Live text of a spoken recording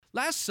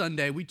Last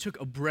Sunday, we took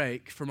a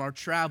break from our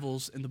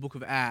travels in the book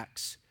of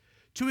Acts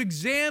to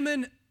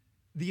examine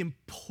the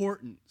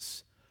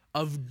importance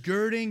of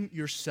girding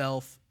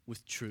yourself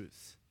with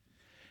truth.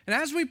 And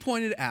as we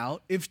pointed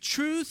out, if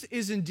truth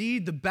is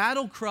indeed the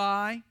battle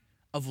cry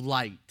of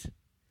light,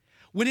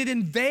 when it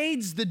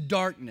invades the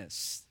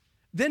darkness,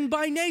 then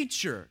by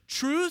nature,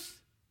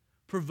 truth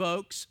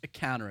provokes a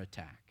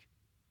counterattack.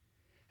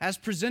 As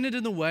presented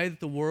in the way that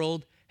the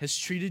world has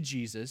treated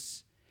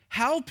Jesus,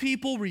 how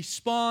people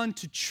respond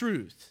to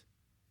truth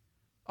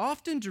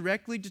often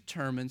directly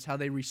determines how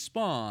they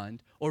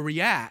respond or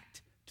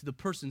react to the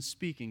person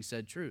speaking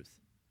said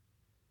truth.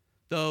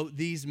 Though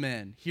these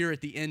men, here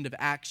at the end of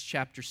Acts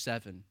chapter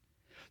 7,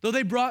 though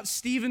they brought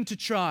Stephen to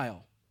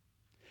trial,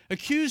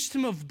 accused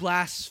him of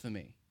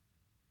blasphemy,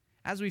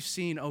 as we've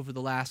seen over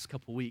the last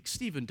couple weeks,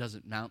 Stephen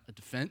doesn't mount a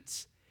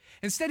defense.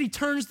 Instead, he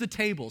turns the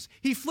tables.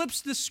 He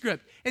flips the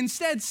script.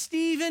 Instead,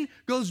 Stephen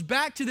goes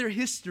back to their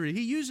history.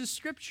 He uses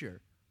Scripture,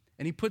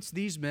 and he puts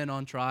these men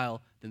on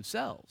trial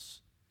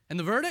themselves. And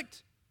the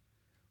verdict?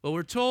 Well,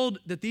 we're told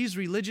that these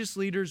religious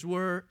leaders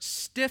were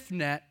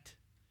stiff-necked.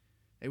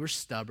 They were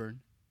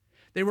stubborn.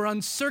 They were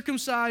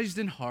uncircumcised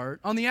in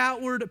heart. On the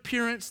outward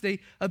appearance, they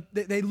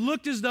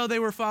looked as though they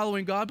were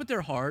following God, but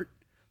their heart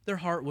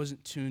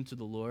wasn't tuned to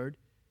the Lord.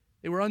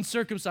 They were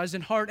uncircumcised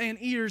in heart and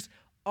ears,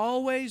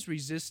 always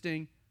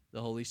resisting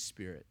the Holy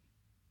Spirit.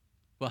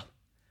 Well,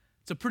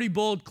 it's a pretty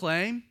bold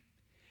claim.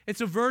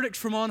 It's a verdict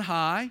from on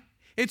high.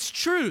 It's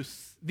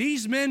truth.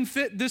 These men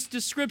fit this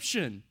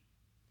description.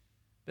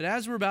 But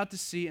as we're about to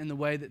see in the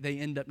way that they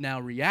end up now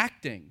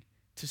reacting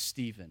to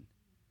Stephen,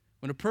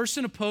 when a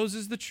person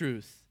opposes the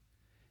truth,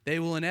 they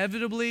will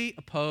inevitably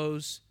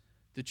oppose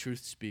the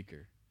truth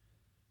speaker.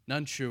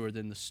 None truer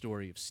than the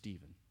story of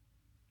Stephen.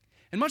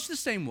 In much the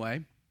same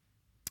way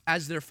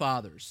as their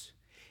fathers,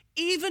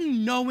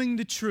 even knowing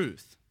the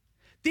truth,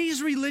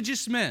 these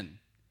religious men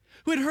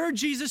who had heard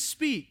Jesus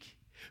speak,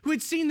 who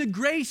had seen the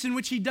grace in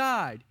which he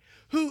died,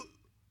 who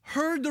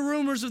heard the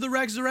rumors of the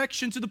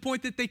resurrection to the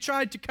point that they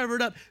tried to cover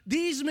it up,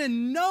 these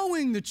men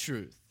knowing the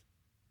truth,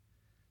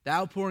 the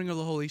outpouring of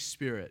the Holy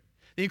Spirit,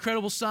 the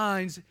incredible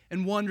signs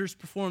and wonders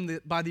performed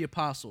by the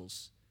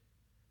apostles,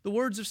 the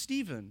words of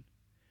Stephen,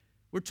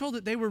 we're told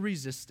that they were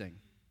resisting.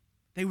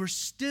 They were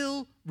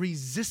still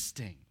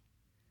resisting.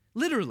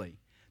 Literally,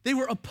 they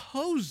were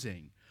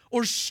opposing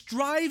or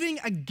striving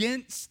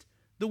against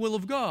the will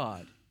of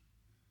God.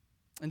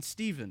 And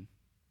Stephen,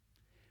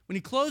 when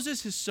he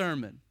closes his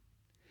sermon,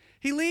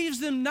 he leaves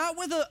them not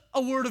with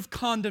a word of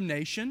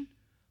condemnation,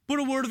 but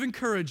a word of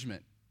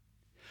encouragement.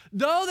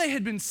 Though they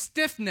had been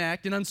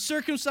stiff-necked and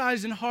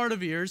uncircumcised in heart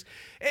of ears,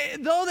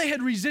 though they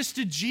had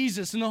resisted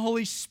Jesus and the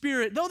Holy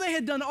Spirit, though they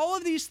had done all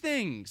of these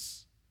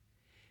things,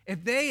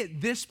 if they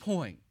at this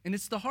point, and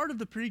it's the heart of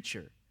the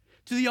preacher,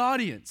 to the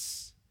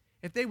audience,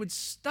 if they would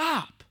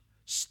stop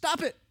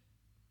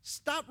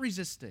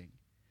resisting,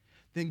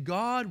 then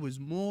God was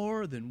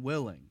more than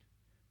willing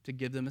to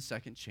give them a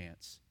second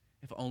chance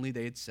if only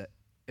they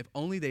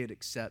had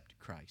accepted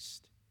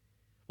Christ.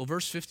 Well,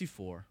 verse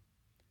 54.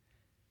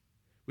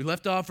 We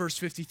left off verse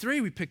 53.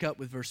 We pick up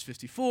with verse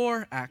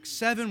 54, Acts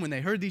 7. When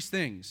they heard these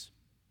things,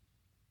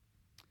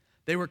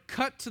 they were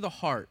cut to the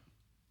heart,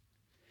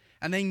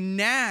 and they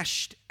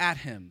gnashed at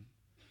him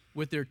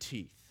with their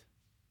teeth.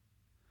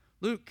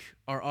 Luke,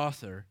 our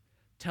author,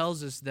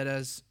 tells us that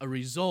as a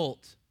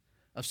result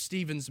of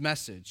Stephen's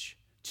message,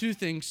 two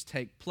things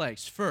take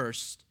place.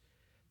 First,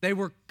 they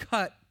were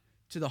cut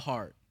to the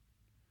heart.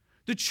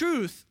 The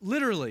truth,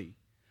 literally,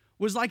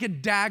 was like a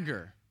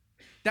dagger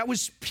that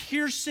was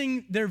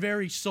piercing their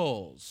very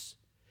souls.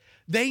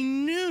 They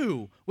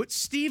knew what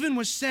Stephen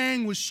was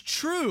saying was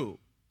true,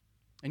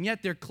 and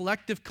yet their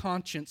collective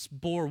conscience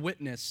bore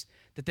witness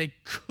that they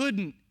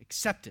couldn't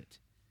accept it.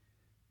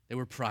 They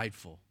were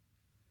prideful.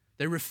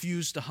 They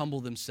refused to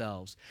humble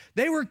themselves.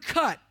 They were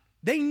cut.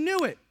 They knew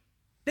it.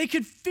 They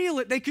could feel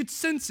it. They could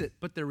sense it.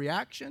 But their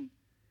reaction?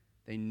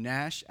 They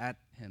gnash at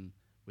him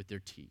with their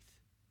teeth.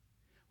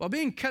 While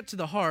being cut to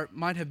the heart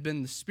might have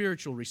been the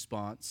spiritual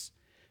response,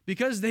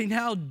 because they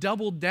now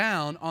doubled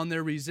down on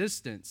their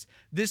resistance,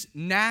 this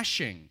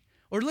gnashing,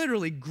 or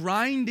literally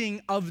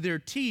grinding of their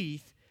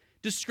teeth,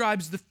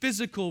 describes the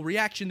physical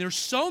reaction. They're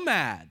so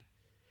mad.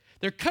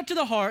 They're cut to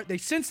the heart. They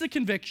sense the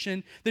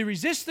conviction. They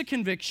resist the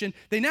conviction.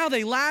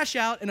 They lash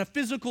out in a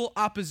physical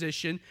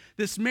opposition.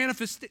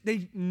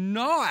 They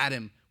gnaw at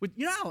him.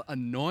 You know how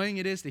annoying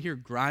it is to hear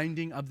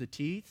grinding of the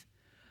teeth?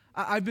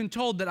 I've been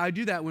told that I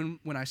do that when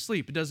I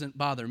sleep. It doesn't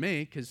bother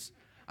me because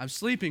I'm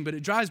sleeping, but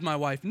it drives my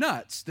wife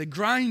nuts. The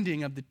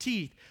grinding of the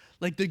teeth,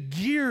 like the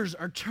gears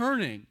are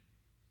turning.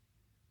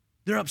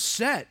 They're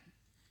upset.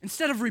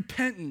 Instead of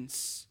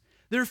repentance,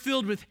 they're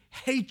filled with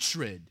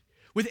hatred,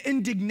 with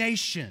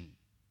indignation.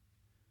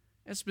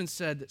 It's been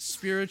said that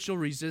spiritual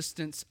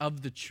resistance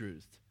of the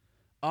truth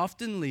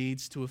often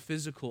leads to a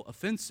physical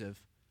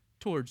offensive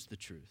towards the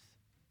truth.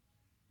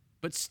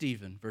 But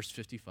Stephen, verse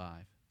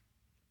 55,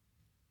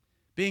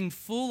 being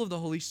full of the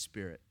Holy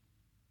Spirit,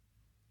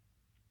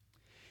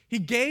 he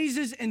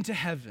gazes into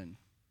heaven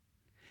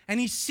and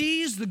he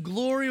sees the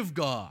glory of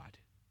God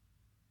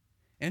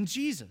and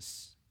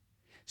Jesus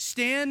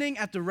standing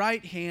at the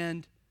right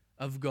hand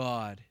of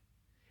God.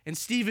 And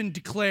Stephen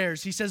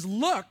declares, he says,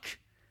 "Look,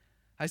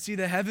 I see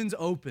the heavens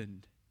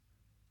opened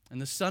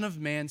and the Son of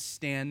Man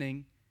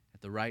standing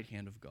at the right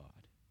hand of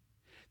God."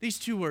 These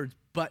two words,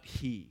 "but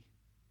he."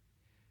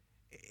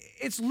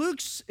 It's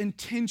Luke's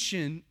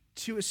intention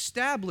to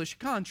establish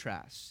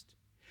contrast.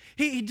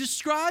 He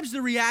describes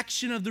the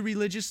reaction of the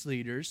religious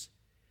leaders,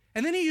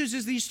 and then he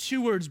uses these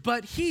two words,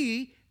 "but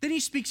he," then he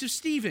speaks of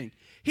Stephen.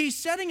 He's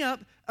setting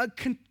up a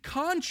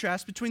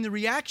contrast between the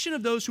reaction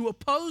of those who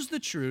oppose the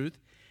truth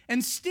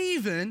and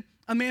Stephen,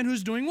 a man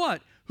who's doing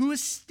what? Who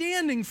is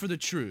standing for the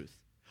truth.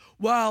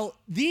 While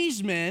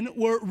these men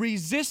were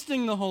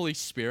resisting the Holy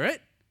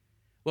Spirit,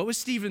 what was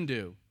Stephen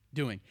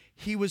doing?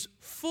 He was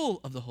full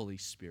of the Holy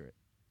Spirit.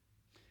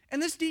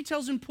 And this detail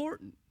is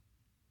important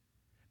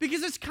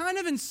because it's kind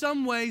of in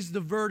some ways the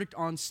verdict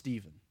on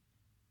Stephen.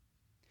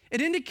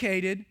 It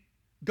indicated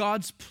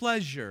God's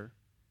pleasure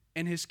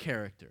in his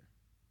character,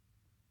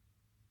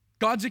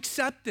 God's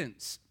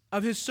acceptance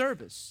of his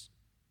service,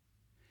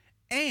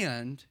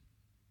 and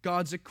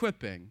God's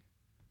equipping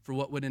for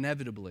what would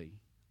inevitably,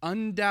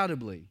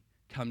 undoubtedly,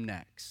 come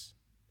next.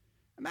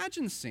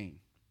 Imagine the scene.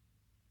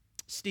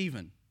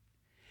 Stephen,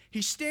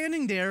 he's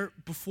standing there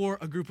before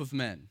a group of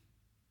men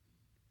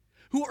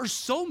who are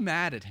so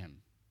mad at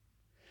him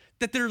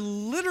that they're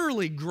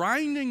literally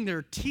grinding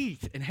their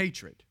teeth in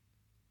hatred.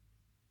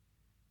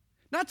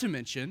 Not to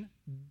mention,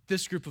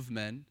 this group of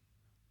men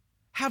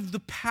have the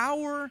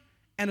power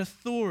and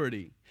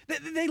authority.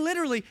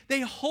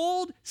 They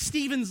hold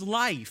Stephen's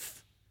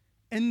life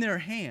in their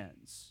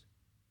hands.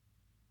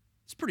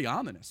 It's pretty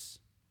ominous.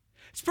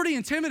 It's pretty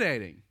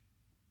intimidating.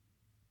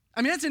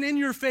 I mean, that's an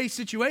in-your-face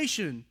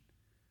situation,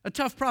 a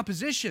tough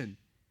proposition.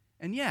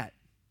 And yet,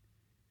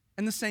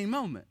 in the same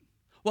moment,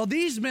 while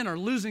these men are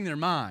losing their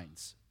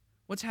minds,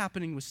 what's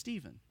happening with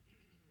Stephen?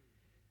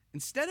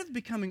 Instead of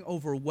becoming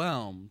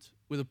overwhelmed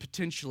with a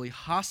potentially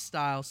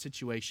hostile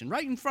situation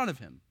right in front of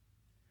him,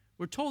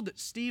 we're told that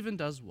Stephen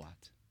does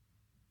what?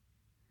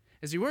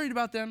 Is he worried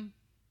about them?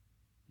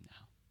 No.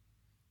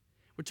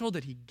 We're told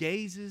that he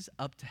gazes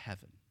up to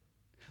heaven.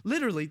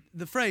 Literally,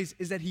 the phrase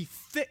is that he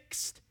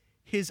fixed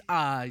his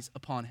eyes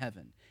upon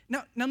heaven.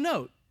 Now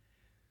note,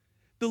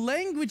 the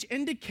language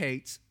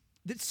indicates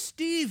that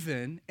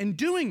Stephen, in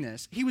doing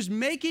this, he was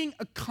making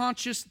a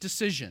conscious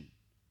decision.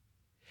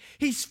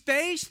 He's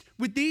faced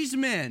with these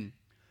men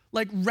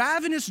like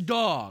ravenous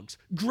dogs,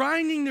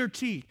 grinding their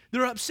teeth.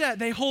 They're upset.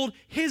 They hold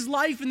his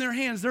life in their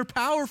hands. They're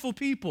powerful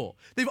people.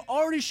 They've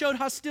already showed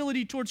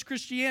hostility towards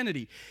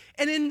Christianity.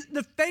 And in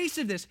the face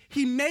of this,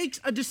 he makes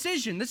a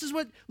decision. This is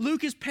what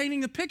Luke is painting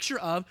the picture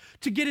of,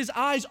 to get his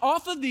eyes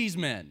off of these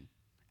men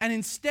and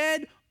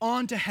instead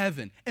onto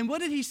heaven. And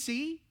what did he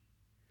see?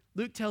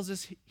 Luke tells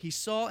us he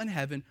saw in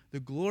heaven the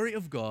glory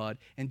of God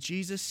and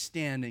Jesus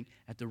standing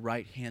at the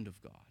right hand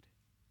of God.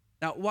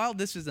 Now, while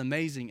this is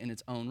amazing in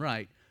its own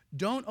right,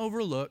 don't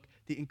overlook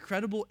the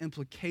incredible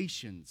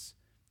implications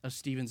of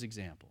Stephen's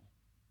example.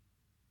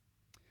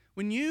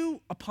 When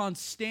you, upon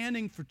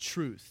standing for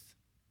truth,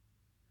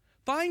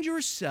 find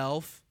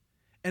yourself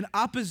in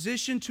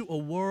opposition to a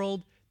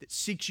world that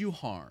seeks you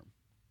harm,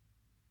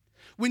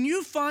 when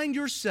you find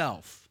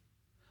yourself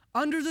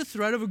under the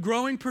threat of a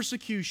growing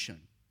persecution,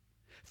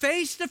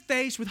 face to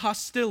face with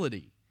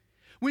hostility,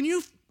 when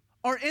you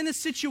are in a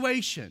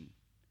situation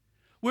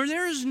where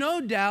there is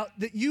no doubt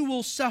that you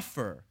will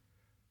suffer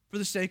for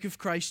the sake of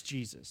Christ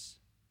Jesus.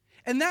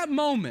 In that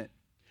moment,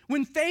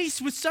 when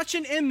faced with such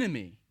an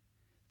enemy,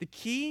 the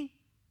key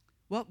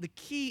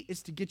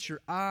is to get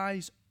your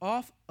eyes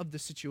off of the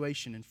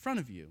situation in front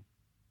of you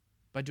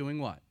by doing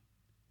what?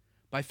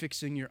 By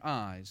fixing your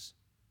eyes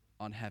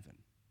on heaven.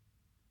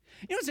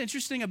 You know what's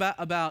interesting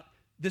about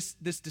this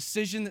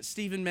decision that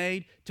Stephen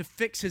made to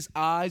fix his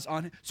eyes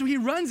on him? So he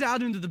runs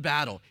out into the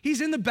battle. He's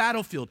in the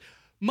battlefield,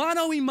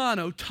 mano a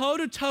mano,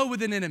 toe-to-toe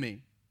with an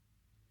enemy.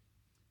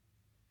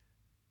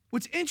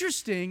 What's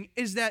interesting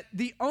is that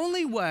the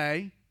only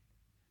way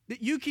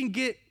that you can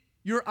get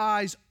your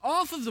eyes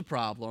off of the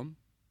problem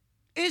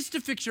is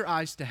to fix your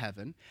eyes to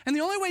heaven. And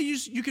the only way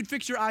you can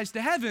fix your eyes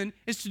to heaven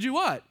is to do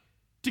what?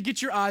 To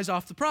get your eyes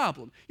off the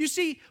problem. You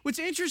see, what's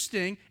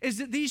interesting is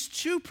that these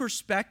two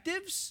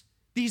perspectives,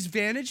 these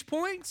vantage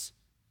points,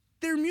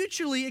 they're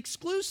mutually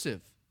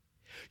exclusive.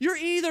 You're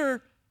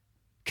either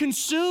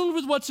consumed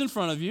with what's in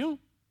front of you,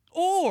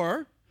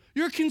 or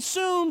you're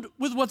consumed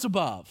with what's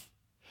above.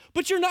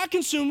 But you're not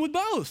consumed with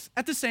both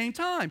at the same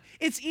time.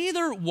 It's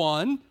either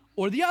one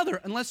or the other,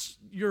 unless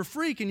you're a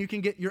freak and you can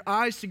get your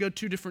eyes to go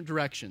two different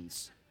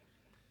directions.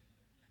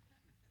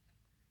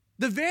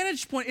 The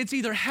vantage point, it's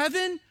either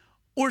heaven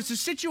or it's the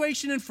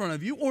situation in front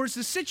of you, or it's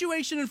the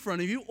situation in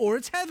front of you, or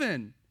it's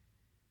heaven.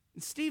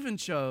 And Stephen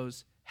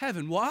chose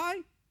heaven.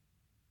 Why?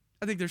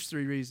 I think there's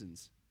three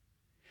reasons.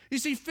 You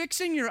see,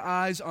 fixing your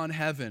eyes on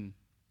heaven,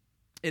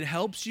 it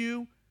helps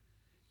you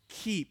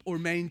keep or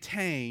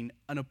maintain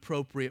an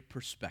appropriate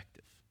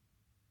perspective.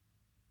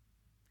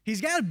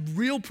 He's got a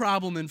real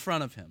problem in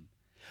front of him.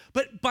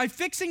 But by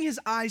fixing his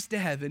eyes to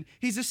heaven,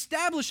 he's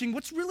establishing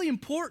what's really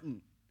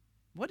important.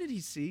 What did he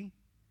see?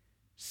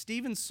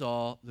 Stephen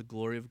saw the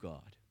glory of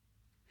God.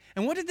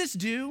 And what did this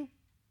do?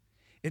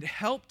 It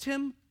helped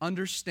him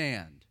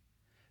understand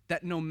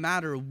that no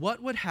matter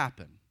what would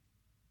happen,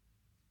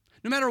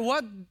 no matter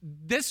what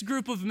this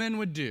group of men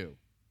would do,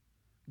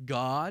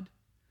 God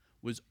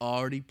was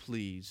already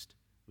pleased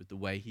with the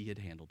way he had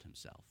handled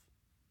himself.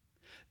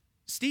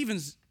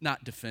 Stephen's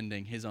not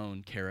defending his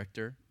own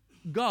character.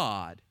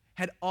 God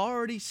had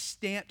already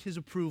stamped his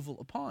approval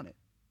upon it.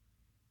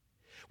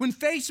 When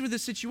faced with a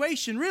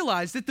situation,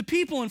 realize that the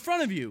people in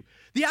front of you,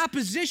 the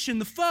opposition,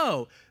 the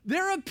foe,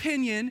 their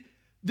opinion,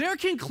 their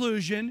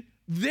conclusion,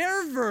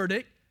 their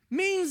verdict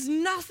means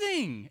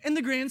nothing in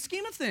the grand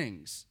scheme of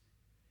things.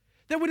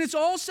 That when it's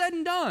all said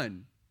and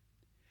done,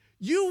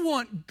 you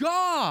want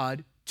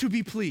God to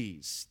be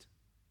pleased,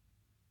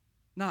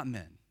 not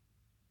men.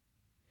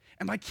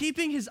 And by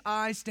keeping his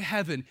eyes to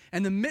heaven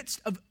in the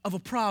midst of a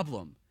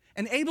problem,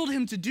 enabled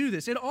him to do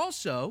this, it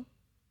also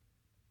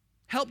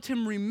helped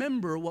him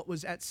remember what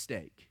was at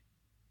stake.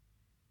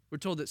 We're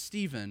told that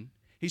Stephen,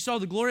 he saw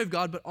the glory of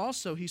God, but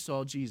also he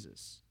saw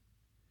Jesus.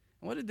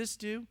 And what did this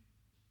do?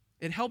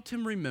 It helped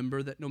him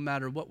remember that no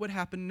matter what would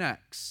happen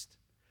next,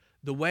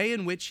 the way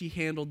in which he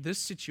handled this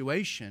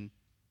situation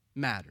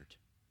mattered.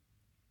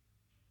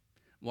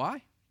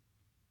 Why?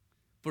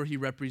 For he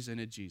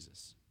represented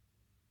Jesus.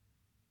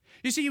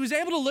 You see, he was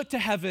able to look to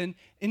heaven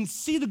and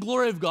see the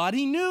glory of God.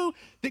 He knew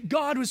that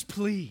God was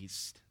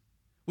pleased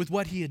with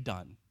what he had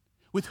done,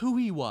 with who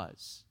he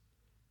was.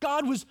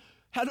 God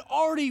had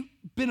already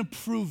been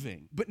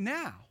approving, but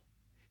now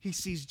he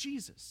sees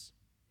Jesus.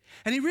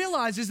 And he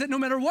realizes that no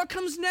matter what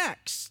comes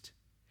next,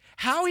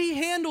 how he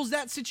handles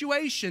that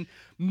situation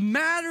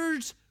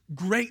matters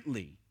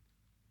greatly.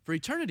 For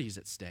eternity is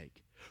at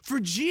stake. For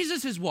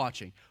Jesus is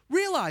watching.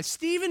 Realize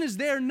Stephen is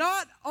there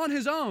not on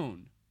his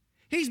own.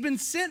 He's been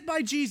sent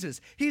by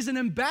Jesus. He's an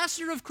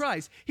ambassador of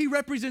Christ. He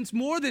represents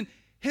more than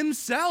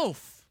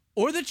himself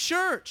or the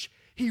church.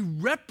 He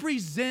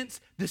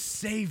represents the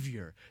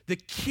Savior, the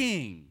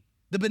King,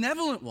 the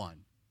benevolent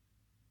one.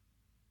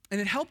 And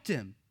it helped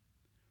him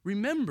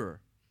remember,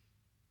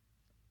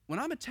 when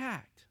I'm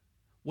attacked,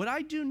 what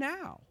I do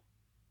now,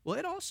 well,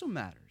 it also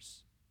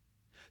matters.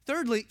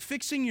 Thirdly,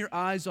 fixing your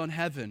eyes on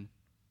heaven,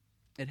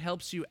 it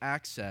helps you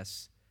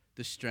access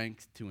the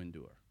strength to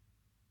endure.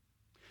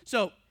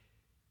 So,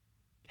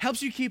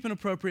 helps you keep an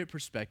appropriate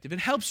perspective. It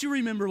helps you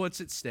remember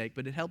what's at stake,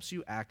 but it helps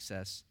you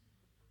access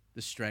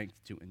the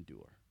strength to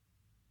endure.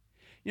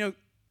 You know,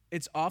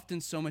 it's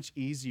often so much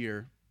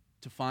easier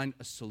to find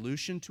a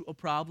solution to a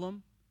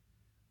problem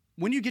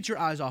when you get your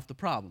eyes off the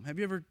problem. Have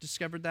you ever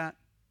discovered that?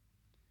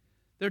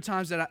 There are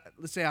times that,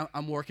 let's say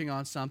I'm working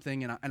on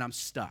something and I'm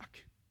stuck.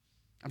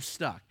 I'm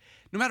stuck.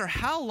 No matter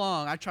how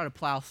long I try to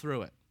plow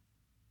through it,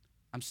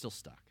 I'm still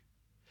stuck.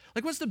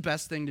 Like, what's the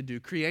best thing to do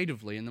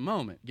creatively in the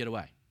moment? Get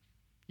away.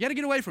 You got to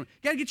get away from it.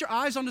 You got to get your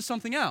eyes onto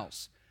something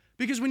else.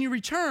 Because when you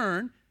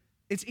return,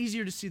 it's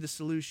easier to see the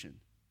solution.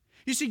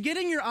 You see,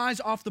 getting your eyes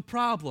off the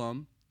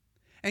problem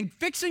and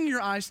fixing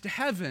your eyes to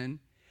heaven,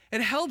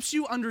 it helps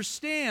you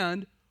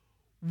understand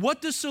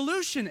what the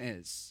solution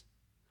is,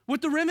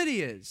 what the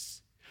remedy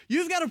is.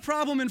 You've got a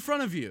problem in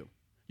front of you.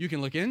 You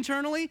can look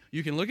internally,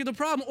 you can look at the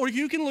problem, or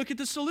you can look at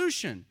the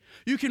solution.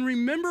 You can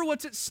remember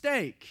what's at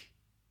stake.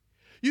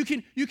 You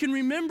can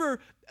remember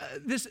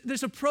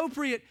this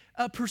appropriate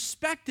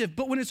perspective,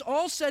 but when it's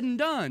all said and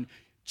done,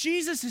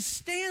 Jesus is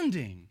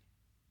standing.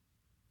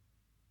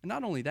 And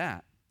not only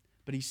that,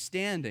 but he's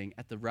standing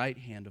at the right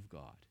hand of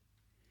God.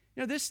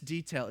 You know, this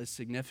detail is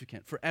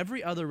significant, for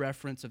every other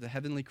reference of the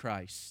heavenly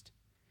Christ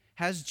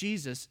has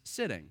Jesus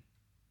sitting.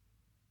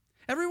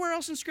 Everywhere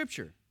else in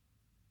Scripture,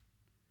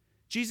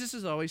 Jesus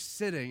is always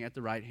sitting at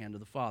the right hand of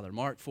the Father.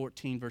 Mark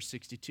 14, verse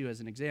 62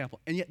 as an example.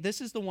 And yet this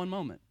is the one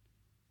moment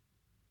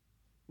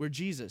where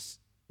Jesus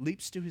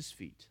leaps to his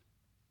feet.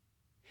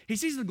 He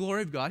sees the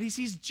glory of God. He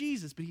sees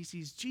Jesus, but he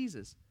sees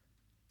Jesus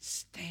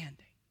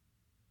standing.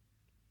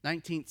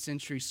 19th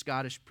century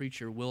Scottish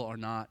preacher Will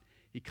Arnott,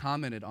 he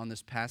commented on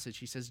this passage.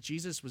 He says,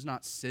 Jesus was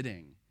not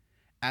sitting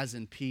as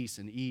in peace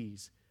and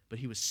ease, but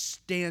he was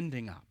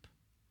standing up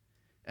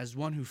as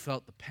one who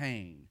felt the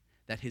pain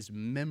that his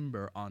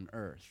member on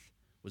earth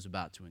was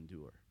about to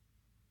endure.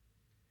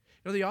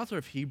 You know, the author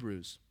of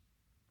Hebrews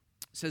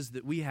says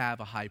that we have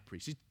a high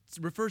priest. He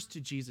refers to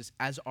Jesus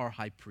as our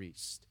high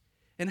priest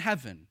in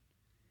heaven.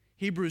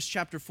 Hebrews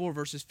chapter 4,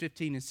 verses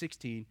 15 and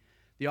 16,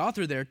 the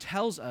author there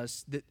tells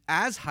us that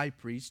as high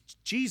priest,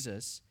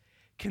 Jesus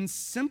can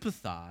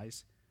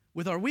sympathize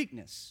with our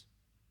weakness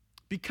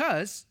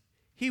because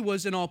he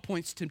was in all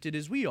points tempted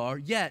as we are,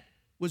 yet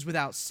was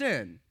without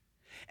sin.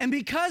 And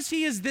because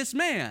he is this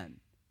man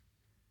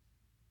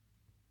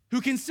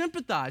who can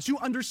sympathize, who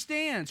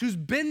understands, who's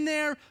been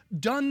there,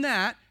 done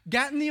that,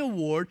 gotten the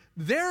award,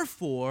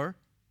 therefore,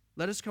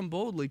 let us come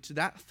boldly to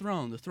that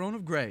throne, the throne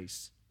of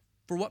grace.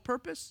 For what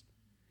purpose?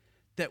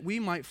 That we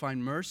might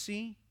find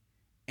mercy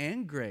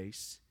and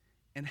grace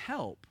and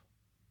help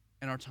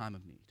in our time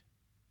of need.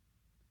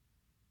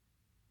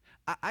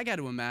 I got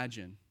to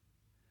imagine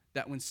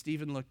that when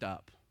Stephen looked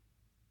up,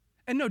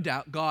 and no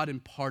doubt God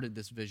imparted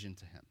this vision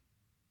to him,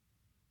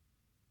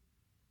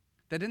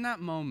 that in that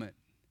moment,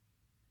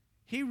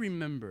 he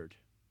remembered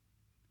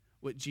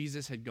what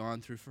Jesus had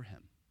gone through for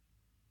him.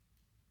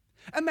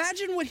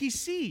 Imagine what he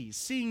sees,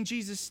 seeing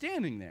Jesus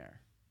standing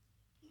there.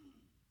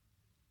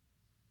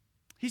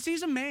 He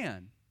sees a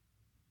man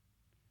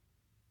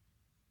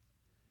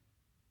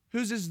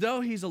who's as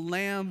though he's a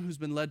lamb who's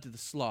been led to the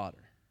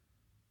slaughter.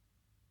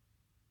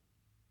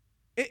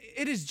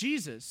 It is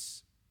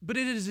Jesus, but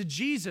it is a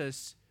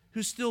Jesus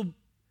who still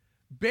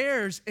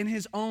bears in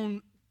his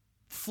own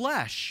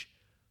flesh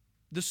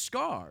the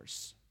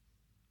scars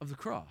of the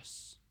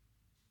cross,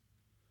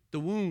 the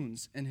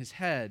wounds in his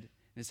head,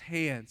 in his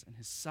hands, and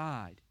his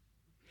side.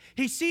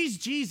 He sees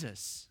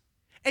Jesus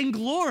in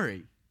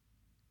glory.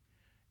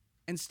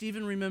 And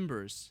Stephen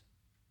remembers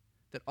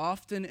that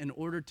often in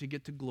order to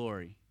get to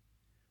glory,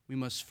 we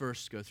must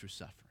first go through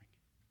suffering.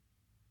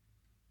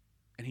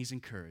 And he's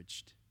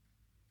encouraged.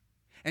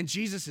 And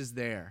Jesus is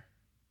there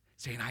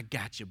saying, I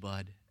got you,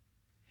 bud.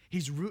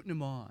 He's rooting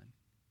him on.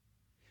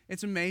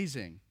 It's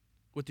amazing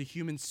what the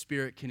human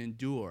spirit can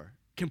endure,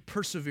 can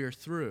persevere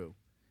through,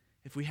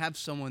 if we have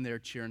someone there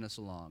cheering us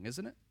along,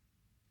 isn't it?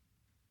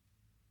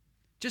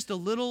 Just a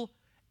little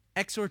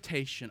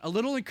exhortation, a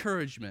little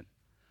encouragement,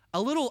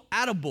 a little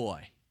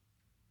attaboy.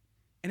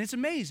 And it's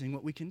amazing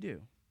what we can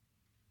do.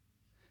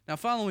 Now,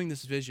 following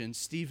this vision,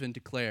 Stephen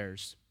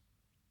declares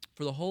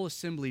for the whole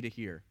assembly to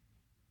hear.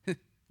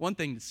 One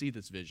thing to see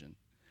this vision.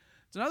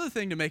 It's another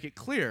thing to make it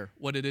clear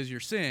what it is you're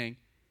seeing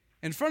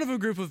in front of a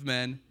group of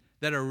men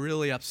that are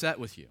really upset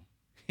with you.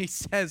 He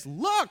says,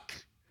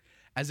 look,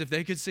 as if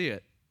they could see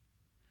it.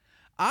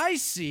 I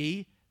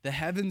see the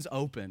heavens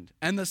opened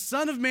and the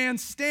Son of Man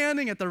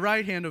standing at the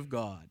right hand of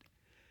God.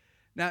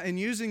 Now, in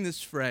using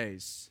this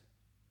phrase,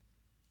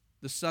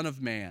 the Son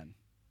of Man,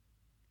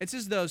 it's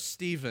as though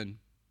Stephen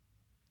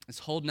is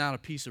holding out a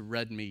piece of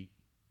red meat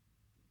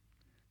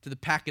to the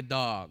pack of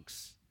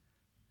dogs,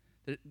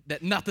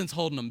 that nothing's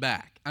holding them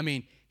back. I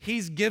mean,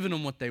 he's giving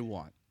them what they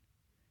want.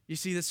 You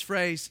see this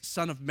phrase,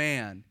 Son of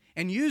Man,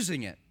 and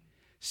using it,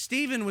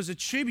 Stephen was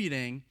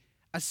attributing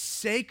a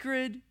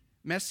sacred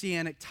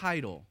messianic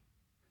title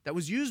that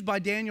was used by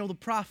Daniel the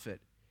prophet.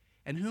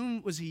 And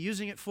whom was he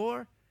using it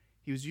for?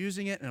 He was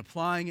using it and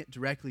applying it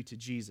directly to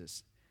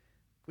Jesus,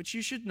 which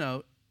you should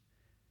note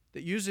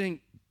that using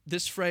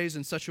this phrase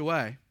in such a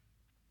way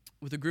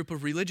with a group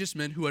of religious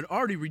men who had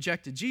already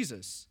rejected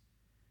Jesus,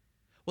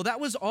 well, that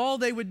was all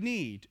they would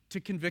need to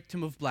convict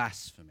him of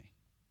blasphemy.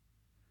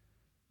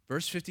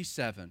 Verse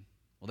 57,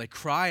 well, they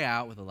cry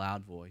out with a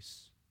loud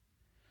voice.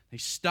 They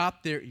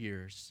stopped their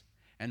ears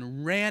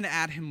and ran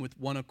at him with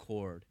one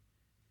accord,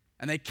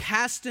 and they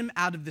cast him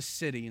out of the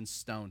city and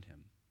stoned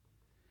him.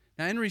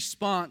 Now, in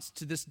response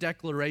to this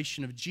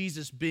declaration of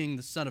Jesus being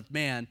the Son of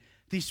Man,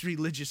 these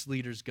religious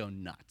leaders go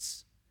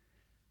nuts.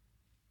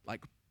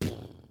 Like,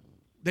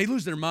 they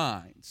lose their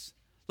minds.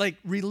 Like,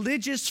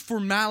 religious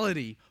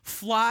formality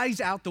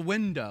flies out the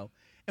window.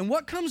 And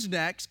what comes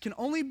next can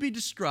only be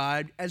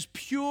described as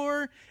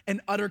pure and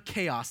utter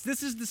chaos.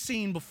 This is the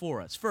scene before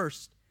us.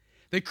 First,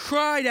 they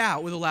cried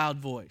out with a loud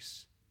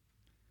voice.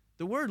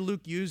 The word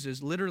Luke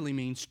uses literally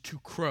means to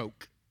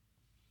croak.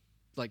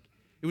 Like,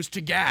 it was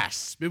to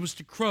gasp. It was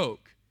to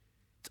croak.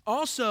 It's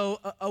also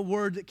a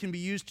word that can be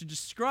used to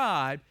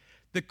describe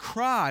the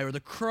cry or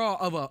the craw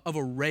of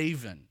a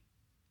raven.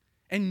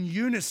 In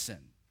unison,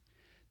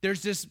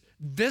 there's this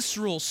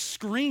visceral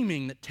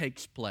screaming that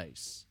takes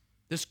place,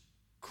 this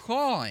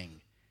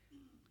cawing,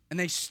 and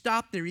they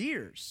stop their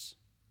ears.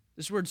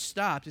 This word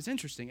stopped is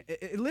interesting.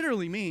 It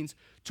literally means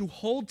to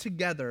hold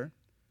together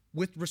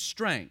with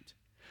restraint.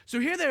 So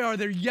here they are,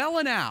 they're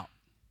yelling out,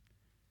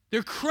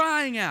 they're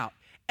crying out,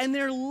 and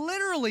they're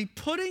literally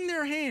putting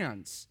their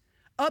hands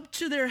up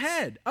to their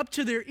head, up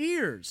to their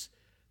ears.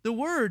 The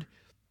word,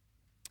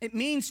 it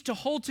means to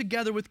hold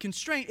together with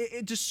constraint.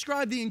 It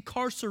described the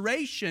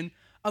incarceration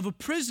of a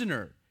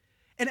prisoner.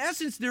 In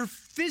essence, they're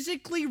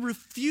physically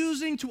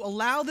refusing to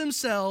allow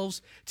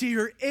themselves to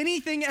hear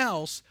anything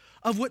else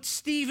of what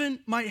Stephen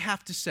might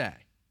have to say.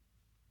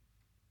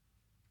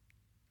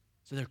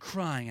 So they're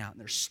crying out, and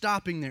they're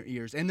stopping their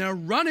ears, and they're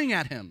running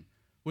at him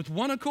with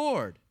one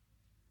accord.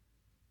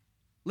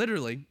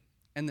 Literally,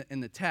 in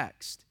the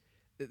text,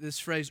 this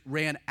phrase,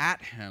 ran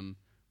at him,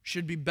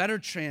 should be better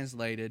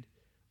translated,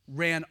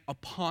 ran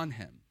upon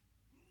him.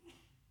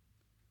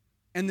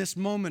 In this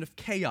moment of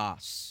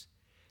chaos,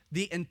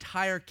 the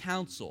entire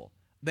council,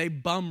 they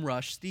bum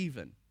rush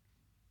Stephen.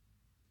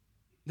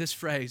 This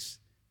phrase,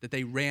 that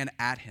they ran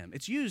at him,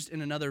 it's used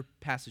in another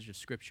passage of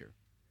Scripture.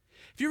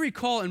 If you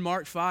recall in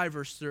Mark 5,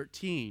 verse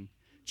 13,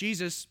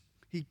 Jesus,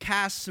 he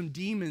casts some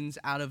demons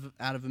out of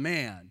a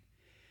man.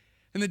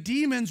 And the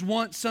demons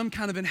want some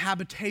kind of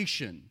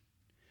inhabitation.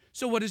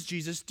 So what does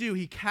Jesus do?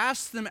 He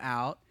casts them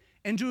out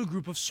into a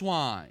group of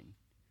swine.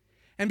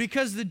 And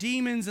because the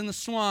demons and the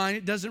swine,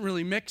 it doesn't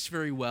really mix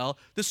very well,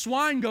 the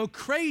swine go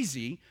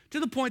crazy to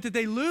the point that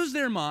they lose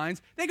their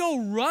minds. They go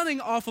running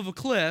off of a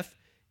cliff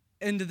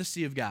into the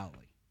Sea of Galilee.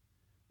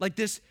 like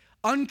this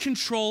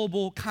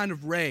uncontrollable kind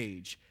of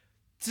rage.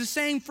 It's the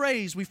same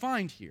phrase we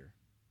find here.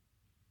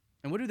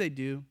 And what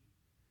do?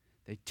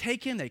 They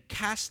take him, they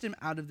cast him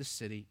out of the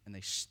city, and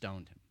they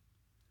stoned him.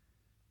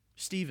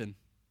 Stephen,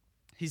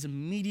 he's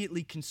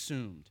immediately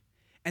consumed,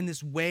 and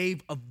this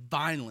wave of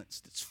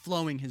violence that's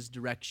flowing his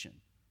direction.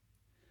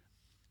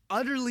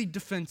 Utterly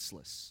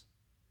defenseless,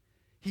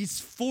 he's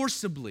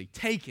forcibly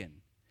taken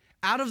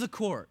out of the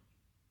court,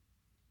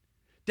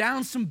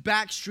 down some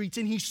back streets,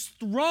 and he's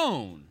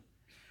thrown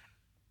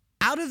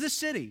out of the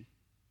city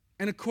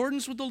in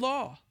accordance with the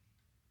law.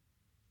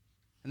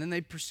 And then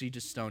they proceed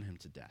to stone him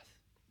to death.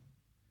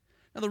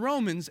 Now, the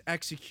Romans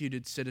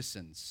executed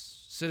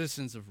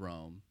citizens of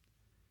Rome,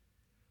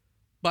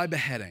 by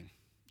beheading.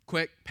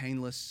 Quick,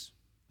 painless,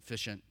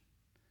 efficient.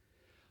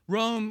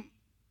 Rome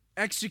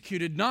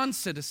executed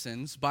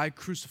non-citizens by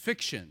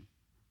crucifixion.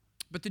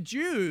 But the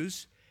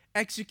Jews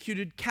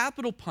executed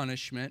capital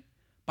punishment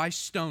by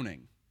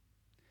stoning.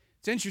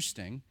 It's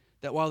interesting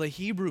that while the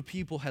Hebrew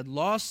people had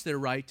lost their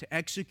right to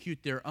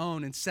execute their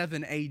own in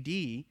 7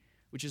 AD,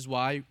 which is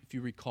why, if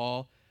you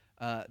recall,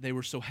 they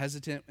were so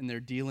hesitant in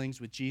their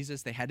dealings with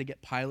Jesus. They had to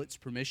get Pilate's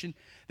permission.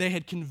 They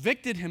had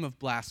convicted him of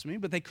blasphemy,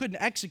 but they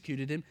couldn't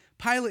execute him.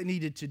 Pilate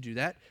needed to do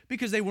that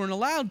because they weren't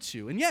allowed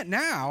to. And yet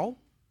now,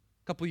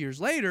 a couple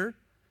years later,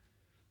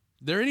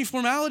 is there any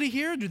formality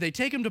here? Do they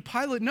take him to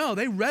Pilate? No,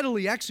 they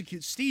readily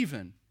execute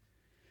Stephen.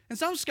 And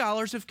some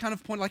scholars have kind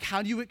of pointed, like,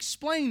 how do you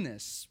explain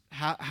this?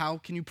 How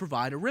can you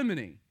provide a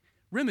remedy?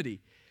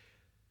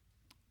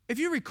 If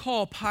you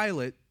recall,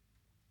 Pilate,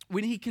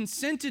 when he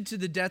consented to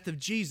the death of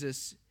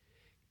Jesus,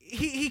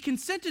 he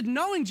consented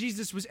knowing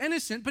Jesus was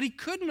innocent, but he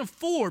couldn't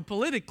afford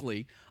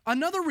politically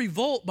another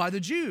revolt by the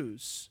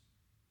Jews.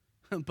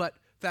 But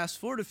fast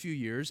forward a few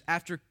years,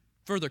 after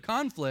further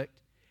conflict,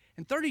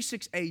 in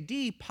 36 AD,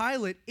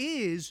 Pilate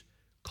is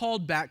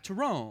called back to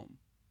Rome.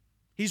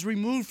 He's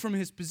removed from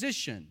his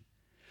position.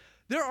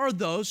 There are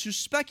those who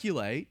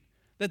speculate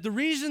that the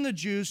reason the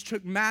Jews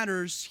took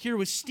matters here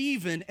with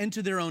Stephen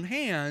into their own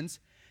hands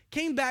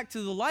came back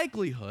to the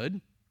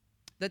likelihood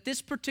that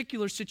this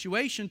particular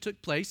situation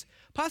took place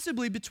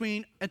possibly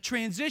between a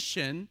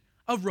transition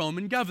of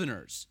Roman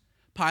governors.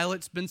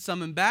 Pilate's been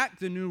summoned back.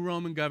 The new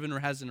Roman governor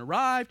hasn't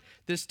arrived.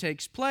 This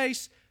takes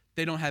place.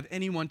 They don't have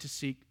anyone to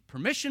seek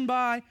permission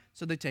by,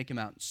 so they take him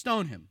out and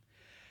stone him.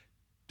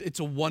 It's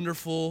a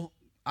wonderful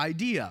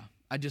idea.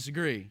 I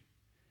disagree.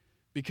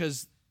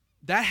 Because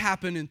that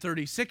happened in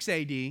 36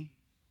 AD,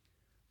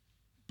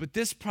 but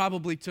this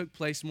probably took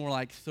place more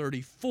like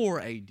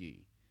 34 AD.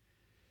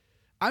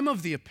 I'm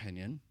of the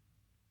opinion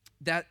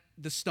that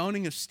the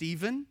stoning of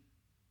Stephen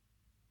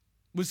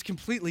was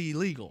completely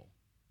illegal.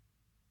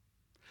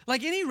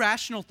 Like, any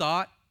rational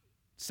thought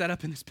set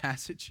up in this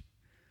passage?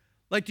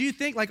 Like, do you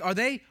think, like, are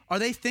they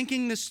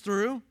thinking this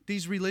through,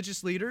 these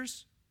religious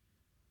leaders?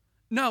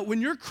 No,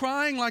 when you're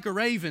crying like a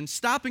raven,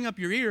 stopping up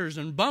your ears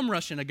and bum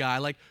rushing a guy,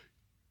 like,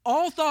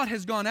 all thought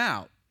has gone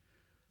out.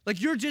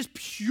 Like, you're just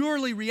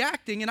purely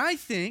reacting. And I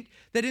think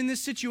that in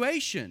this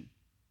situation,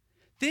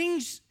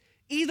 things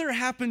either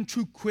happened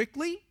too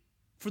quickly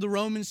for the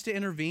Romans to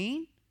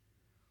intervene,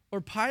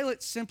 or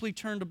Pilate simply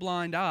turned a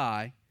blind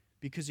eye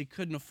because he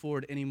couldn't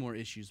afford any more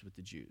issues with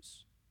the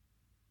Jews.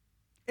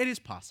 It is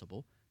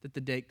possible that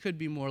the date could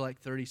be more like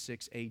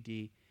 36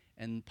 AD,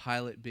 and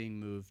Pilate being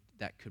moved,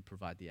 that could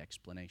provide the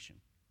explanation.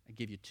 I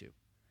give you two.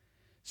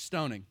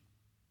 Stoning.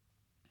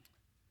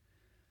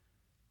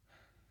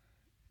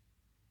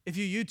 If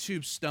you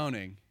YouTube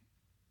stoning,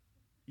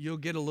 you'll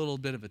get a little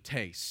bit of a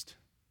taste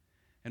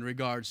in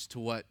regards to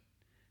what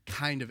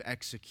kind of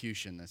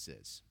execution this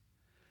is.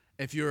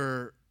 If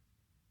you're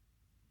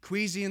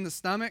queasy in the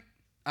stomach,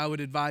 I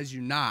would advise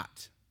you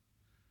not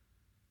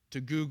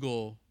to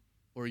Google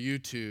or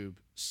YouTube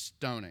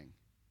stoning.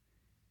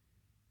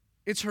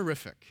 It's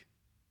horrific.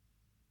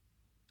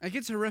 Like,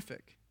 it's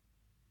horrific.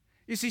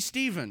 You see,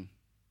 Stephen,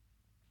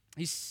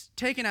 he's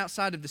taken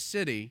outside of the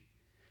city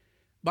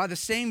by the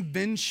same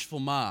vengeful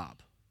mob.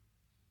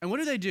 And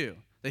what do?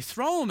 They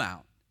throw him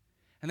out,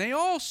 and they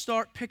all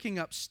start picking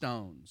up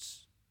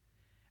stones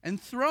and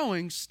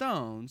throwing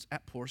stones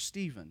at poor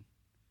Stephen.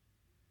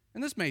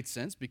 And this made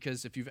sense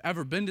because if you've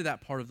ever been to that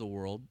part of the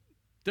world,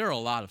 there are a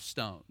lot of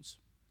stones.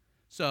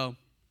 So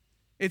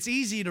it's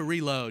easy to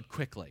reload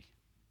quickly.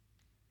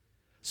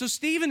 So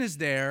Stephen is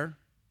there,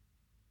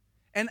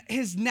 and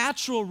his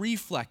natural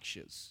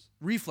reflexes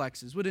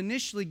would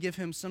initially give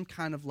him some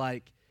kind of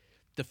like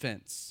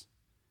defense.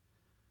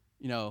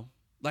 You know,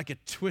 like a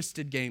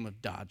twisted game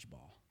of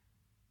dodgeball.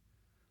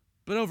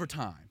 But over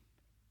time,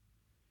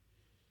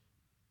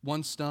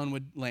 one stone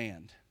would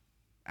land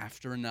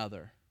after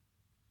another.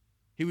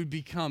 He would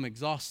become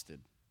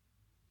exhausted.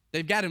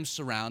 They've got him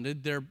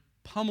surrounded. They're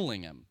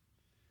pummeling him.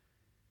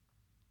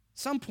 At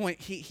some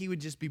point, he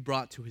would just be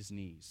brought to his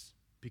knees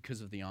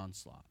because of the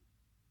onslaught.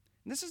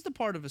 And this is the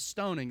part of a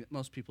stoning that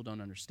most people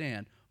don't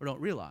understand or don't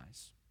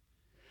realize.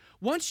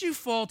 Once you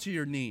fall to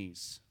your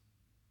knees,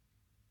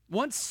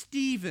 once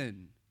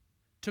Stephen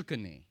took a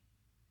knee,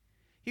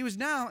 he was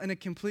now in a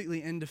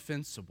completely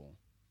indefensible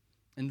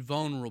and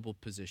vulnerable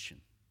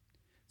position.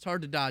 It's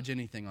hard to dodge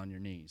anything on your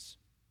knees.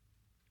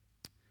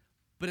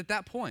 But at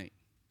that point,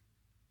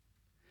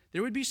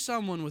 there would be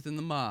someone within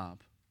the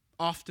mob,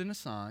 often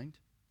assigned,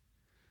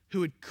 who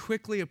would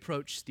quickly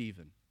approach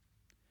Stephen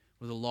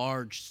with a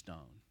large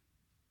stone,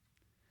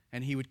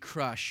 and he would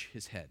crush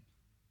his head.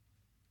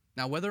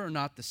 Now, whether or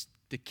not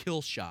the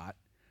kill shot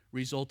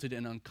resulted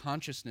in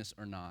unconsciousness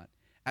or not,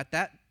 at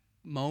that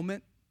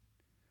moment,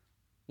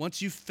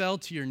 once you fell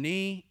to your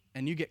knee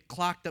and you get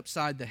clocked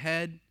upside the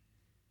head,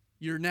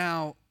 you're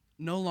now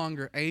no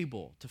longer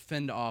able to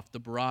fend off the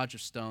barrage of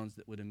stones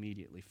that would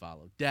immediately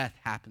follow. Death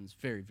happens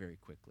very, very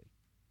quickly.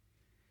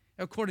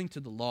 According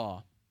to the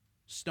law,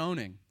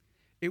 stoning,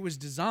 it was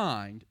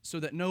designed so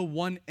that no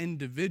one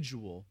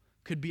individual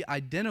could be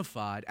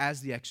identified as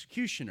the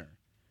executioner.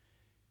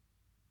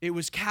 It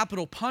was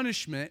capital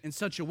punishment in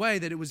such a way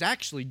that it was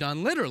actually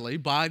done literally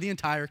by the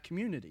entire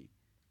community.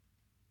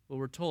 Well,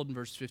 we're told in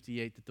verse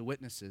 58 that the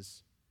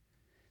witnesses,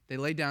 they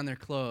laid down their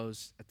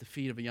clothes at the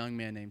feet of a young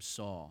man named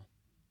Saul.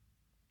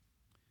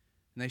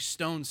 And they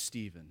stoned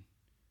Stephen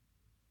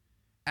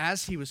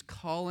as he was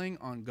calling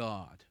on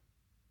God,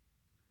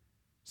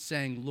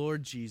 saying,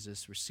 "Lord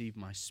Jesus, receive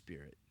my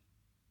spirit."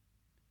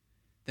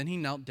 Then he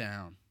knelt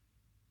down.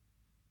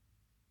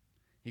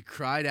 He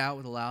cried out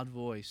with a loud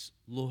voice,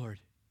 "Lord,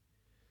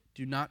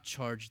 do not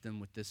charge them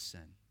with this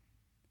sin."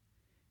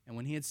 And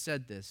when he had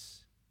said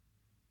this,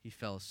 he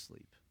fell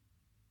asleep.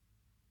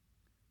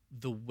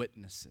 The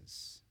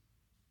witnesses.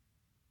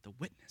 The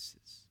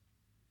witnesses.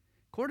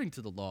 According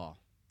to the law,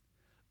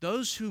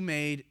 those who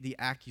made the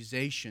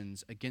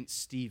accusations against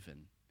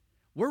Stephen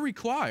were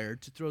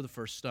required to throw the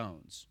first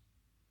stones.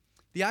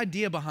 The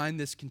idea behind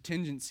this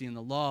contingency in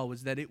the law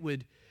was that it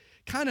would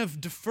kind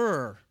of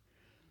defer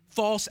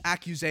false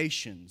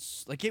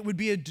accusations, like it would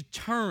be a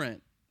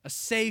deterrent, a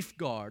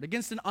safeguard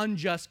against an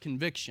unjust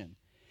conviction.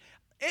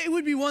 It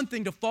would be one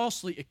thing to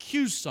falsely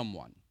accuse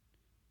someone.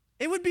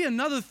 It would be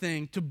another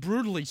thing to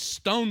brutally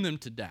stone them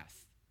to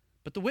death.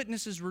 But the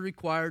witnesses were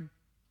required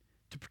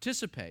to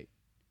participate.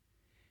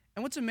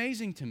 And what's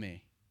amazing to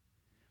me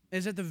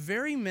is that the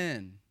very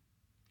men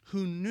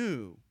who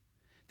knew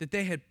that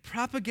they had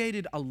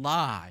propagated a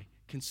lie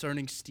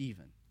concerning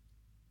Stephen,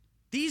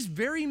 these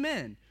very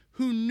men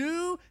who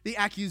knew the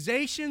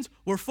accusations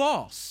were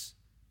false,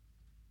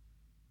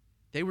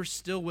 they were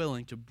still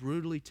willing to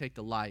brutally take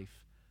the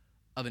life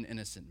of an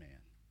innocent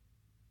man.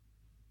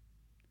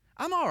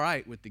 I'm all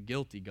right with the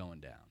guilty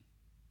going down.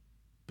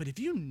 But if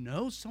you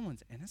know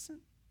someone's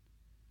innocent,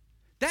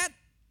 that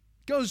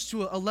goes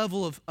to a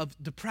level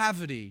of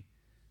depravity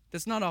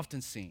that's not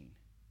often seen.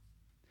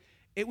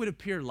 It would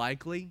appear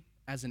likely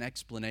as an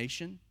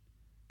explanation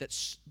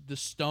that the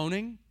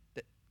stoning,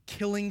 that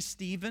killing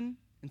Stephen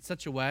in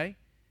such a way,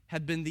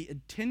 had been the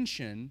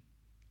intention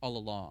all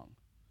along.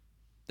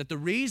 That the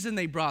reason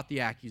they brought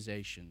the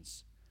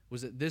accusations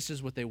was that this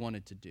is what they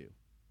wanted to do.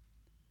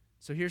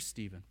 So here's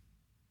Stephen.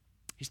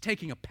 He's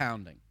taking a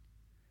pounding.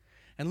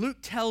 And Luke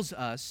tells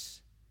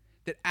us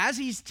that as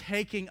he's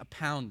taking a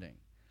pounding,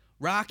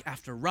 rock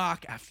after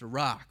rock after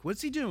rock,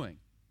 what's he doing?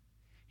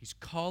 He's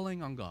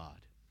calling on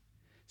God,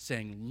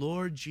 saying,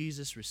 "Lord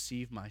Jesus,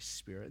 receive my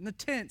spirit." And the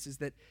tense is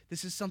that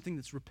this is something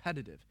that's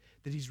repetitive,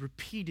 that he's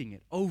repeating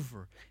it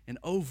over and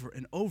over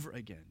and over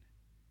again.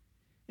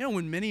 You know,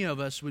 when many of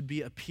us would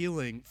be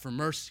appealing for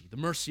mercy, the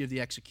mercy of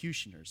the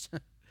executioners,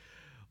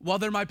 while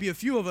there might be a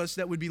few of us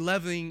that would be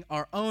levying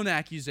our own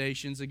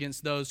accusations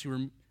against those who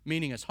are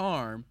meaning us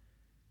harm,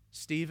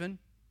 Stephen,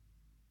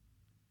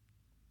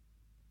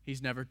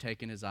 he's never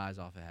taken his eyes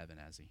off of heaven,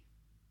 has he?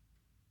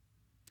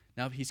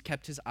 Now, he's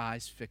kept his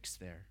eyes fixed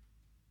there.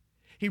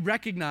 He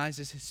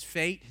recognizes his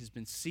fate has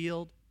been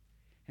sealed,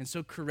 and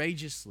so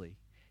courageously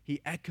he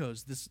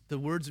echoes the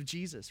words of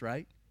Jesus,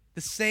 right?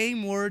 The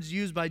same words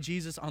used by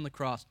Jesus on the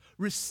cross.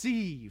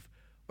 Receive,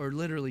 or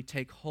literally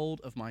take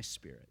hold of my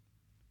spirit.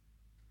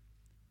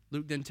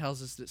 Luke then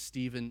tells us that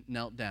Stephen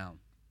knelt down.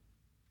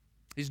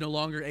 He's no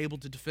longer able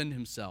to defend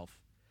himself.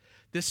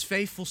 This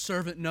faithful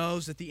servant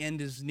knows that the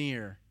end is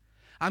near.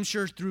 I'm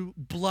sure through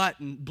blood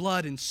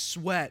and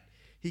sweat,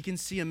 he can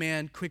see a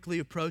man quickly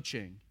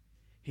approaching.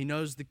 He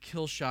knows the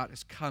kill shot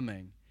is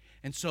coming.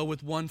 And so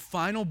with one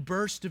final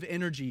burst of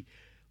energy,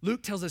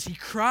 Luke tells us he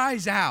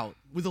cries out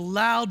with a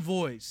loud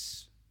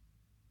voice,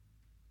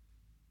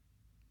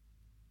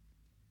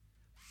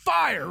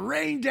 "Fire,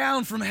 rain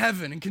down from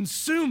heaven and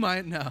consume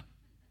my..."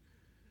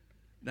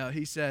 No,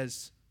 he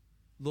says,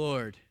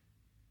 "Lord,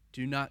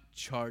 do not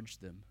charge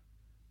them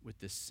with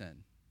this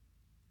sin."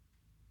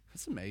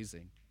 That's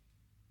amazing.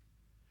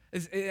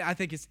 I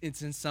think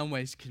it's in some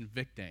ways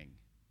convicting,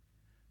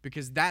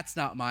 because that's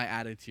not my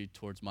attitude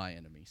towards my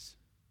enemies,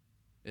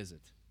 is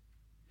it?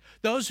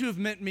 Those who have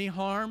meant me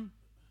harm,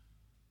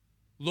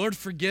 Lord,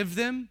 forgive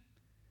them.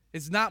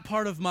 It's not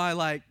part of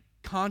my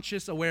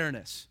conscious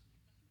awareness.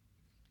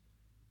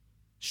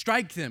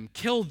 Strike them,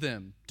 kill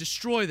them,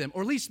 destroy them,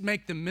 or at least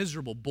make them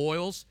miserable.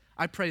 Boils,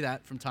 I pray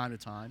that from time to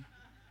time.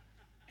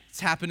 It's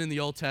happened in the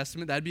Old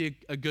Testament. That'd be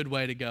a good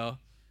way to go.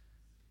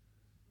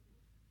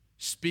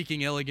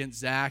 Speaking ill against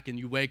Zach, and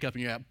you wake up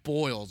and you have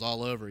boils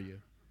all over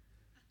you.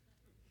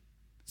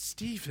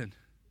 Stephen,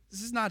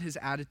 this is not his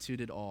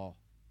attitude at all.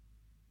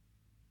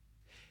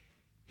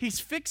 He's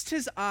fixed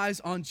his eyes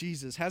on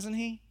Jesus, hasn't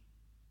he?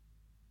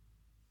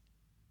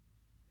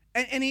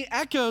 And he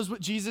echoes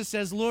what Jesus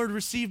says, Lord,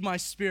 receive my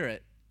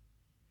spirit.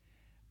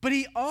 But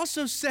he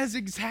also says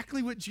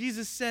exactly what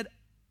Jesus said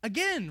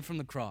again from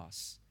the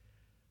cross.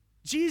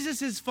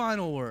 Jesus'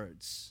 final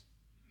words,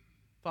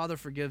 Father,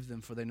 forgive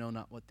them, for they know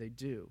not what they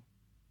do.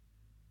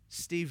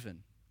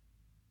 Stephen,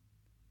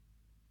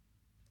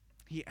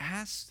 he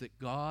asks that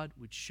God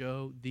would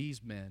show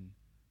these men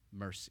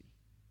mercy.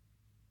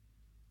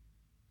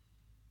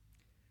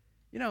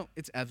 You know,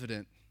 it's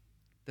evident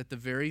that the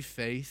very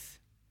faith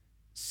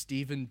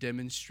Stephen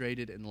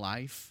demonstrated in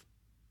life,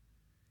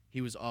 he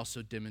was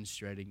also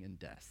demonstrating in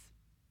death.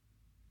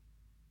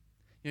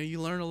 You know, you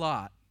learn a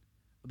lot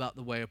about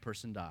the way a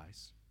person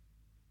dies.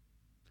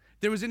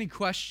 If there was any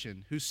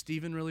question who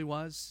Stephen really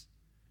was,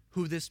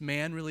 who this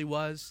man really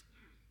was,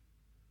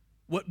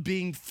 what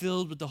being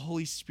filled with the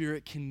Holy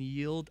Spirit can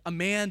yield, a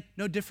man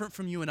no different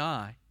from you and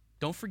I,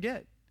 don't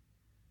forget.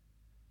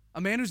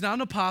 A man who's not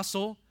an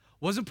apostle,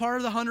 wasn't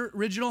part of the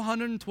original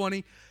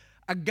 120,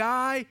 a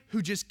guy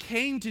who just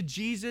came to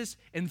Jesus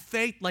in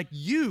faith like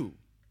you,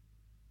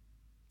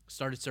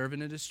 started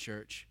serving at his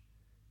church,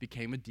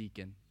 became a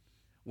deacon,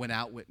 went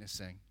out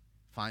witnessing,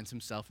 finds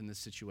himself in this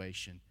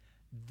situation.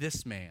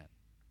 This man,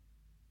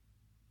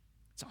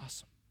 it's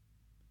awesome.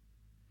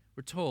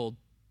 We're told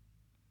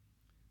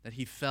that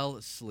he fell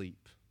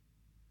asleep.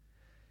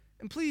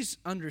 And please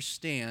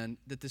understand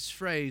that this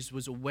phrase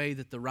was a way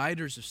that the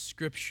writers of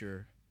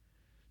Scripture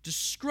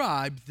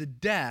described the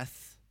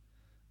death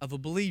of a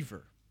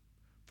believer.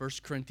 1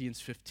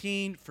 Corinthians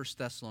 15, 1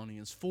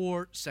 Thessalonians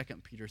 4, 2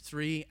 Peter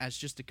 3, as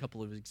just a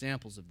couple of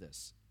examples of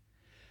this.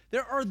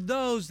 There are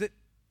those that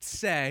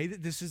say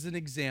that this is an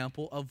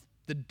example of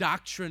the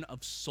doctrine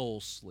of soul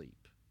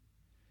sleep.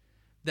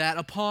 That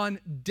upon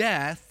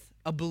death,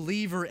 a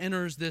believer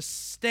enters this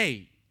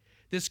state,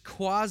 this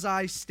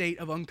quasi-state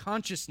of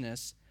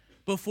unconsciousness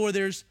before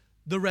there's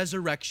the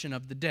resurrection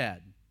of the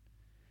dead.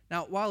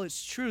 Now, while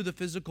it's true the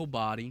physical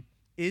body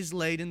is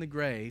laid in the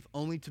grave,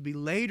 only to be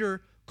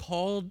later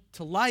called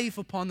to life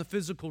upon the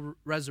physical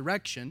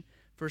resurrection,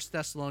 1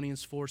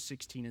 Thessalonians 4,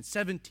 16 and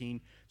 17,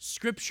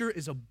 Scripture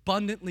is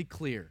abundantly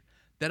clear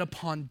that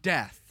upon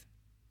death,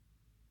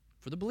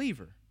 for the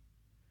believer,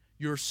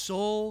 your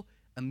soul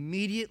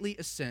immediately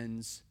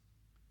ascends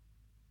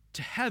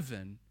to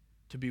heaven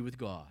to be with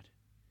God.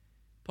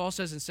 Paul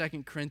says in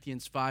 2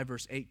 Corinthians 5,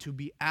 verse 8, to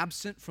be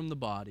absent from the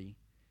body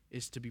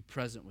is to be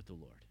present with the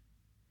Lord.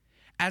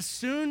 As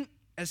soon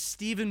as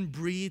Stephen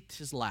breathed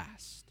his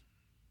last,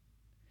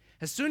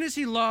 as soon as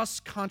he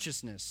lost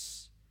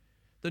consciousness,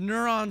 the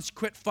neurons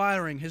quit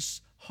firing,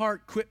 his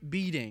heart quit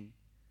beating.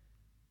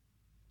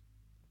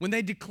 When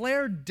they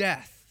declared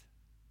death,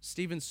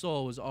 Stephen's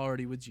soul was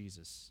already with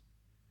Jesus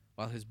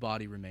while his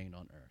body remained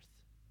on earth.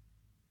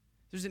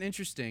 There's an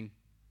interesting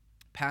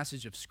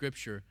passage of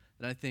Scripture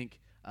that I think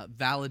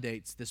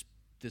validates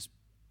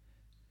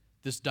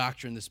this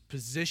doctrine, this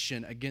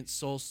position against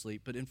soul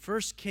sleep. But in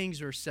 1 Kings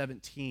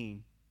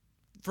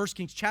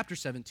chapter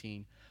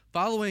 17,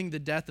 following the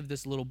death of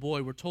this little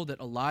boy, we're told that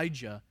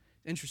Elijah,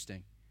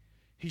 interesting,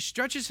 he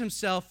stretches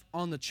himself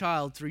on the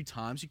child 3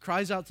 times. He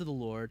cries out to the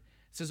Lord,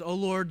 says, "O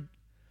Lord,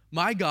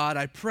 my God,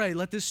 I pray,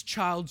 let this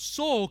child's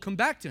soul come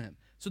back to him."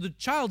 So the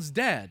child's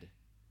dead.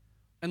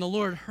 And the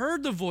Lord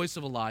heard the voice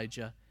of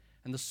Elijah,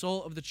 and the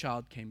soul of the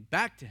child came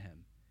back to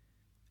him,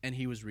 and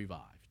he was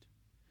revived.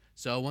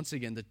 So once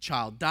again, the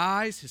child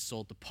dies, his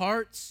soul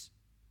departs.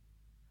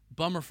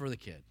 Bummer for the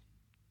kid.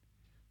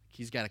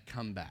 He's got to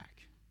come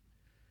back.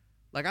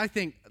 Like, I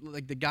think,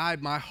 like, the guy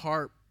my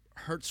heart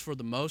hurts for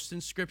the most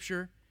in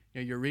Scripture,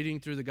 you know, you're reading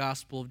through the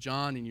Gospel of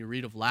John and you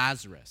read of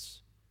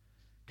Lazarus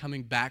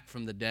coming back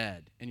from the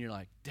dead, and you're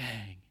like,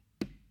 dang,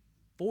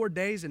 4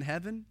 days in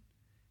heaven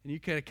and you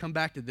could have come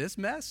back to this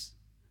mess?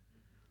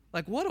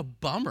 Like, what a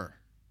bummer.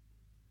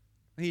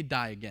 And he'd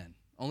die again.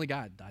 Only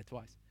God died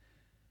twice.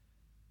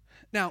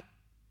 Now,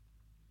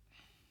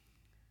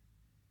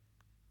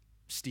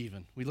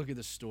 Stephen, we look at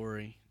the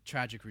story,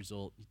 tragic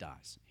result, he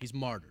dies. He's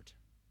martyred,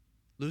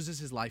 loses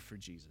his life for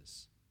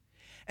Jesus.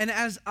 And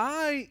as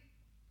I,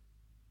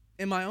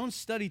 in my own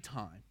study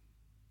time,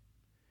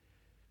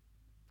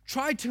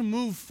 tried to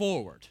move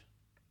forward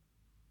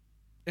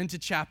into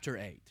chapter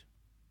 8,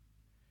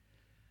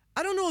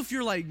 I don't know if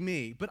you're like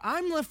me, but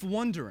I'm left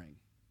wondering,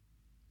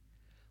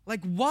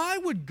 like, why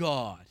would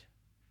God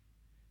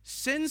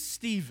send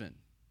Stephen,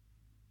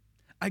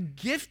 a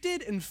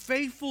gifted and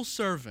faithful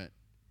servant,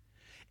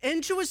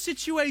 into a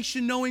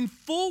situation knowing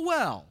full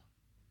well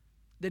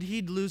that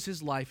he'd lose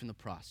his life in the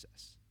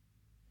process?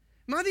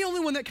 Am I the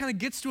only one that kind of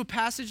gets to a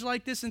passage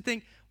like this and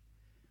think,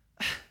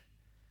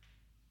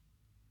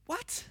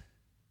 what?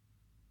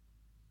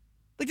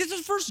 Like, this is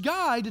the first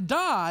guy to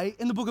die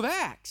in the book of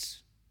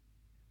Acts.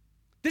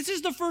 This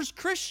is the first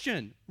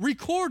Christian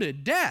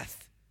recorded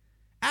death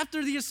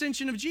after the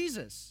ascension of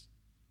Jesus.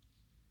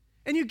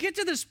 And you get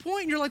to this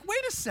point and you're like,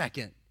 wait a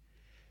second.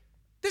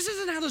 This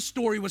isn't how the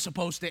story was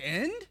supposed to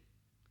end.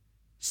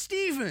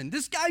 Stephen,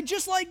 this guy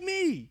just like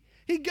me.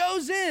 He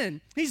goes in,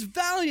 he's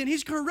valiant,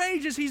 he's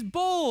courageous, he's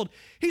bold,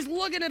 he's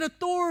looking at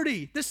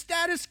authority, the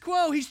status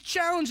quo, he's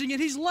challenging it,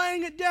 he's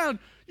laying it down.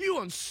 You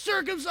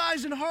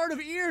uncircumcised and hard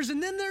of ears,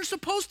 and then there's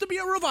supposed to be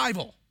a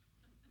revival.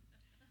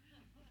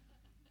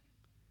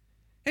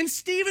 And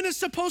Stephen is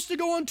supposed to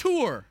go on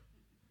tour.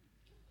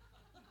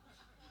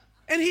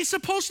 And he's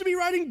supposed to be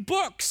writing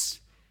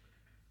books.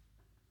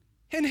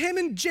 And him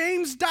and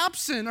James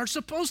Dobson are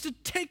supposed to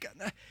take...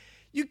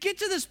 You get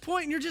to this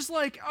point and you're just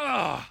like,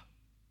 ugh.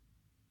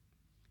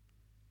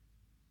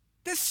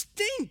 This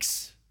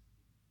stinks.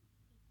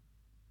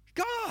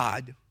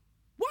 God,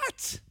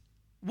 what?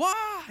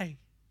 Why?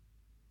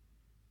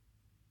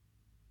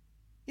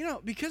 You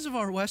know, because of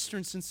our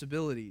Western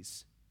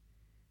sensibilities,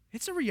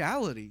 it's a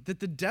reality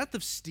that the death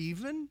of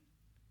Stephen,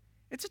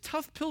 it's a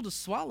tough pill to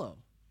swallow.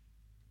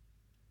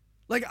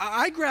 Like,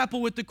 I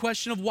grapple with the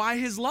question of why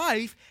his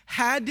life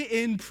had to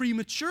end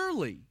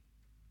prematurely.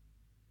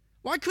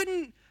 Why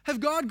couldn't have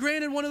God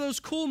granted one of those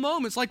cool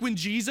moments, like when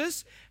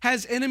Jesus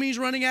has enemies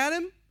running at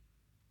him?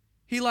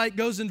 He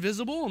goes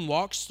invisible and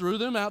walks through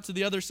them out to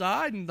the other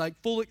side and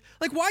fully,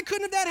 why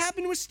couldn't have that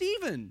happened with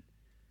Stephen?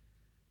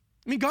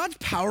 I mean, God's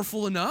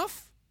powerful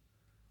enough.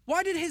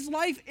 Why did his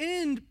life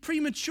end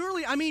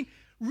prematurely? I mean,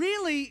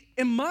 really,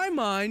 in my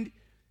mind,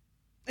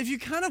 if you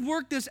kind of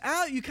work this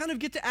out, you kind of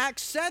get to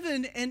Acts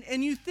 7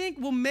 and you think,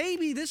 well,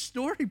 maybe this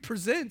story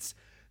presents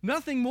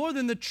nothing more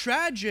than the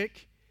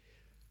tragic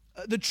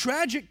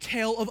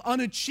tale of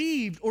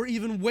unachieved or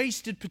even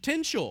wasted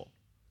potential.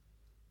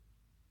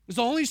 It's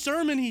the only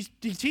sermon he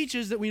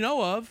teaches that we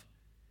know of.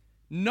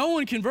 No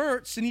one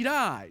converts and he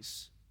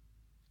dies.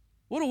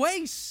 What a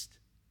waste.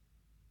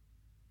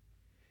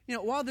 You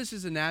know, while this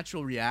is a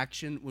natural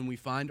reaction when we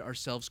find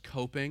ourselves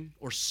coping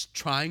or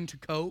trying to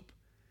cope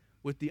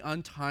with the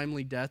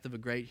untimely death of a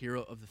great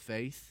hero of the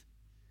faith,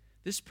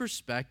 this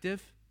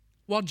perspective,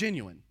 while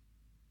genuine,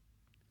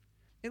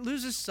 it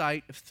loses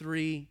sight of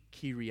three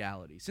key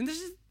realities. And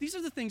these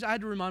are the things I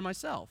had to remind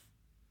myself.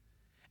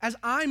 As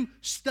I'm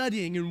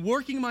studying and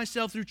working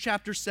myself through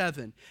chapter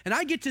 7, and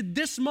I get to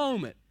this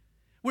moment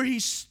where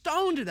he's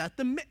stoned to death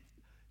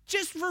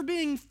just for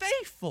being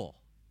faithful.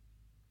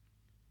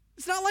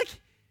 It's not like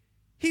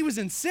he was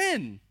in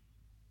sin.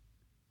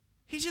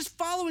 He's just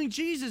following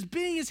Jesus,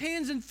 being his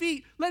hands and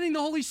feet, letting the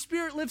Holy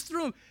Spirit live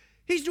through him.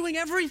 He's doing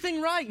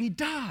everything right, and he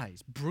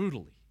dies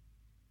brutally.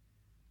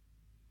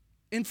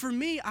 And for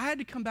me, I had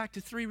to come back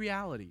to three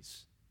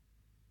realities.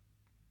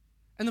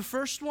 And the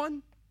first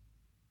one,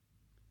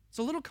 it's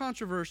a little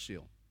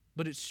controversial,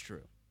 but it's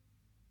true.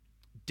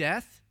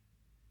 Death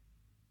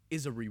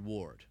is a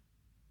reward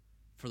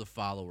for the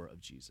follower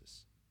of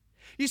Jesus.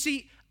 You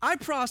see, I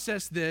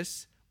process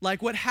this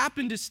like what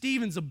happened to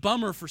Stephen's a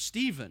bummer for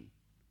Stephen.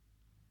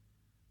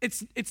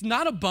 It's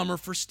not a bummer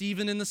for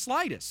Stephen in the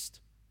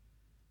slightest.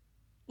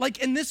 Like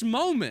in this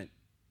moment,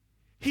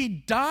 he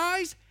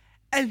dies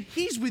and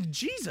he's with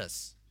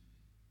Jesus.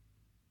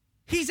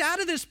 He's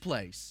out of this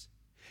place.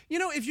 You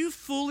know, if you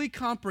fully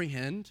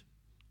comprehend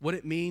what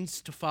it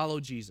means to follow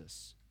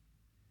Jesus,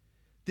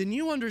 then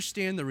you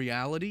understand the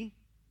reality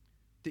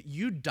that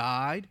you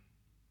died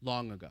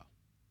long ago.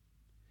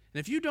 And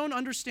if you don't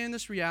understand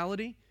this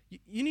reality,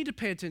 you need to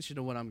pay attention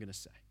to what I'm going to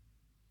say.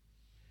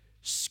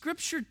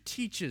 Scripture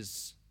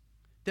teaches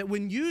that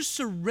when you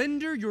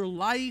surrender your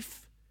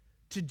life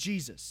to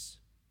Jesus,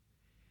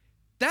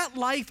 that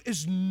life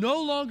is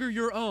no longer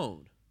your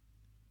own,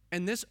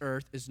 and this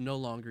earth is no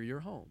longer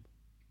your home.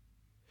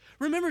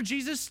 Remember,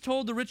 Jesus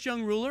told the rich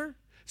young ruler,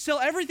 sell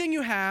everything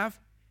you have,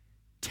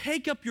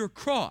 take up your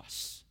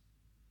cross,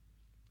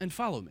 and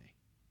follow me.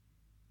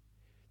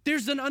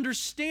 There's an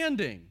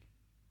understanding.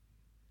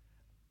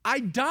 I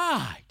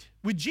died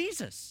with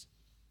Jesus.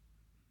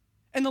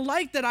 And the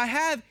life that I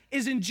have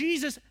is in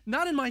Jesus,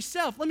 not in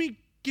myself. Let me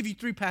give you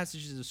three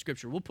passages of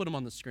Scripture. We'll put them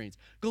on the screens.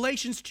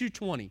 Galatians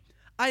 2:20.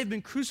 I have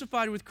been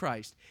crucified with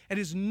Christ. It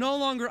is no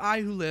longer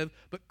I who live,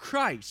 but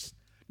Christ.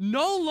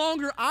 No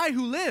longer I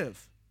who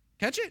live.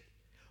 Catch it?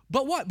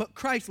 But what? But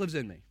Christ lives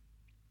in me.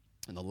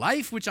 And the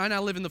life which I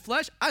now live in the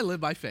flesh, I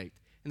live by faith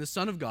in the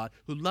Son of God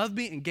who loved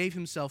me and gave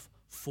himself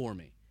for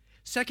me.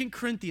 2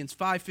 Corinthians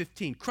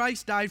 5:15.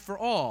 Christ died for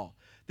all,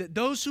 that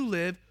those who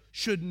live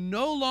should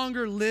no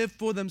longer live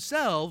for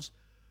themselves,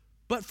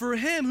 but for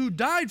him who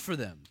died for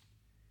them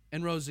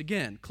and rose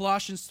again.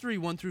 Colossians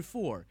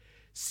 3:1-4.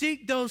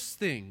 Seek those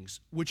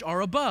things which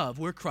are above,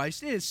 where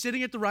Christ is,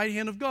 sitting at the right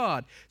hand of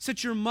God.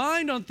 Set your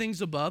mind on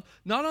things above,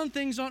 not on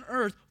things on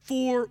earth,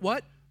 for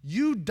what?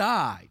 You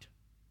died.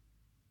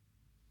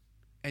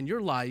 And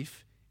your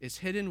life is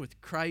hidden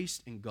with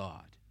Christ in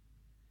God.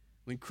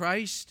 When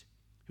Christ,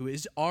 who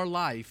is our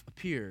life,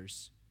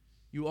 appears,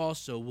 you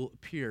also will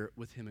appear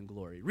with him in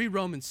glory. Read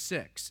Romans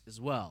 6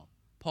 as well.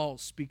 Paul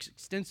speaks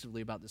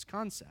extensively about this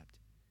concept.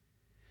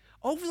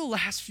 Over the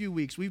last few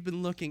weeks, we've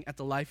been looking at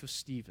the life of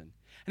Stephen.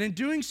 And in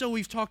doing so,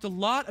 we've talked a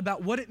lot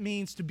about what it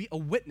means to be a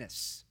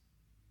witness.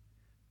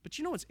 But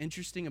you know what's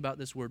interesting about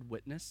this word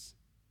witness?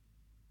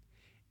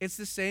 It's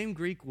the same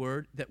Greek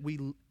word that we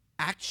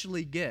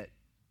actually get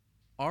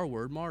our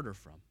word martyr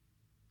from.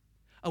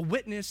 A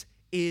witness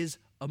is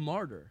a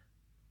martyr.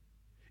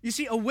 You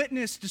see, a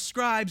witness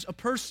describes a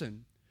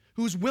person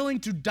who is willing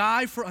to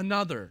die for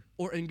another,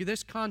 or in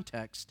this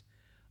context,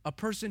 a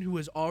person who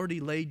has already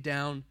laid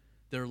down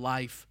their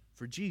life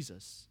for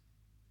Jesus.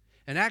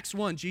 In Acts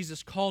 1,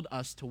 Jesus called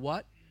us to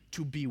what?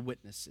 To be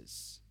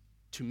witnesses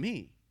to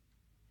me.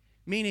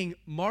 Meaning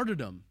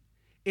martyrdom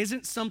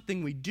isn't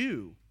something we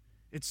do,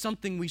 it's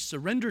something we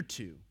surrender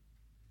to.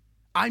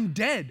 I'm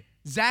dead.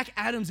 Zach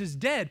Adams is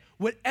dead.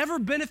 Whatever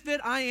benefit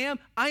I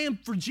am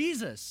for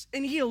Jesus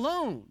and he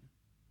alone.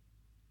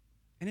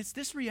 And it's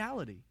this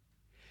reality.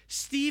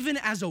 Stephen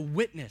as a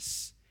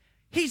witness,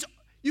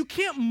 you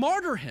can't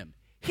martyr him.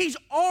 He's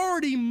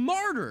already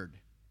martyred.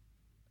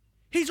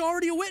 He's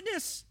already a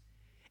witness.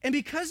 And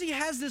because he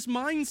has this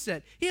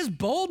mindset, he has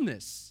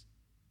boldness.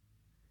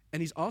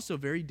 And he's also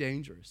very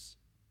dangerous.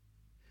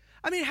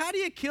 I mean, how do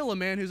you kill a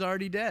man who's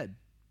already dead?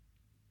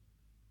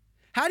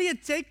 How do you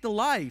take the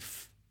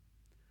life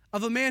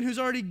of a man who's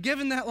already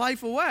given that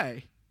life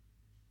away?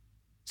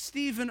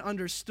 Stephen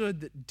understood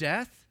that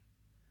death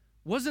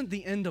wasn't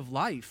the end of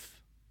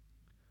life,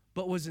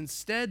 but was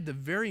instead the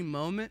very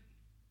moment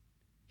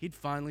he'd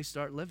finally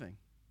start living.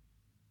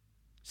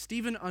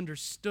 Stephen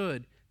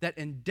understood that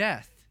in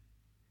death,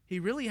 he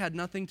really had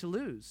nothing to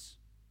lose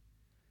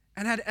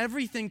and had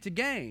everything to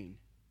gain.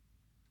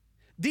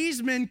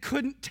 These men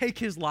couldn't take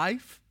his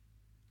life.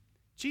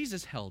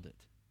 Jesus held it.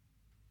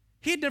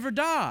 He'd never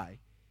die.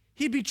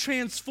 He'd be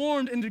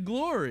transformed into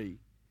glory.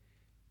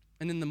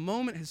 And in the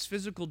moment his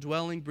physical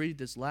dwelling breathed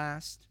his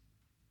last,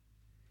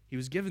 he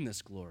was given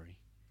this glory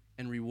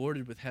and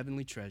rewarded with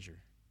heavenly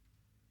treasure.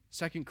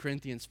 2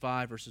 Corinthians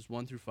 5, verses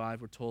 1 through 5,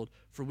 we're told,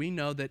 "For we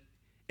know that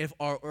if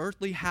our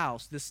earthly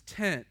house, this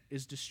tent,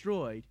 is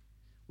destroyed,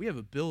 we have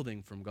a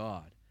building from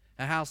God,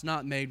 a house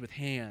not made with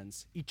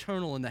hands,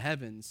 eternal in the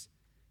heavens."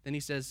 Then he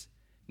says,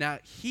 "Now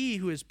he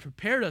who has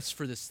prepared us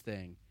for this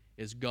thing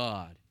is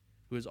God,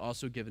 who has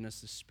also given us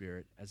the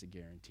Spirit as a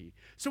guarantee."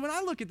 So when I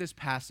look at this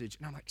passage,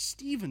 and I'm like,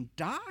 Stephen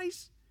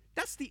dies?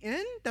 That's the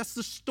end? That's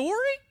the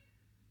story?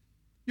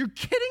 You're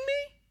kidding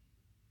me?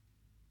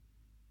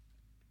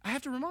 I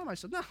have to remind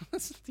myself, no,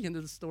 that's not the end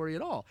of the story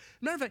at all.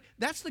 Matter of fact,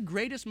 that's the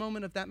greatest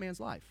moment of that man's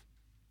life.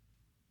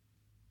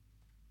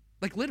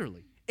 Like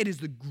literally, it is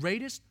the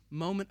greatest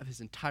moment of his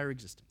entire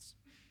existence.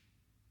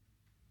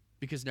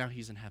 Because now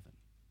he's in heaven.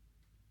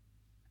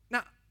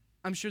 Now,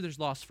 I'm sure there's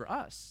loss for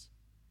us.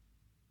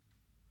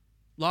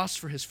 Loss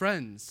for his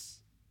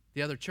friends,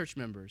 the other church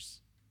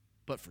members.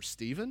 But for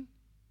Stephen,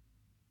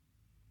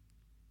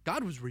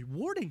 God was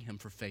rewarding him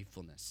for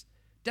faithfulness.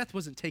 Death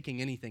wasn't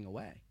taking anything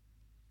away.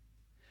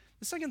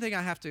 The second thing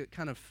I have to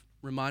kind of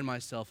remind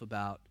myself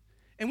about,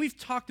 and we've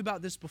talked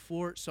about this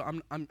before, so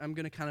I'm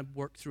going to kind of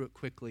work through it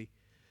quickly,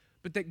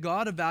 but that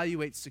God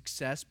evaluates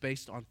success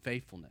based on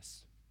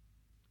faithfulness.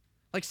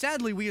 Like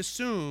sadly, we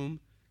assume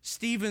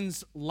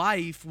Stephen's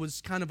life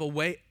was kind of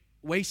a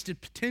wasted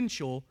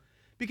potential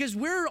because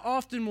we're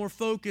often more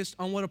focused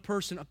on what a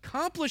person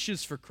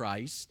accomplishes for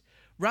Christ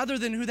rather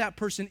than who that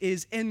person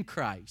is in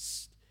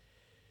Christ.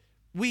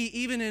 We,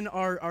 even in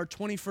our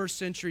 21st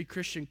century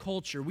Christian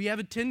culture, we have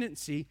a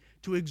tendency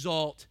to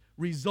exalt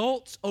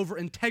results over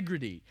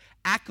integrity,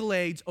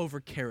 accolades over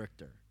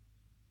character.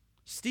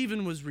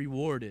 Stephen was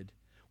rewarded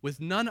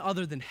with none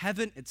other than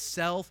heaven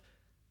itself,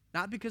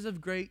 not because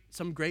of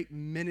some great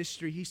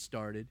ministry he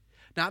started,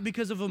 not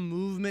because of a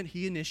movement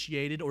he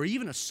initiated, or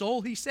even a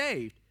soul he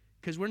saved,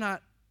 because we're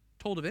not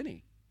told of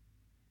any.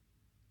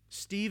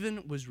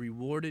 Stephen was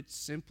rewarded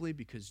simply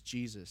because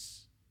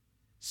Jesus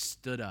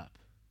stood up,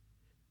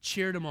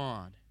 cheered him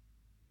on,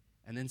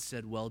 and then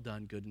said, "Well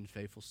done, good and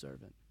faithful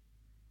servant.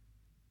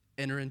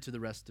 Enter into the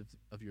rest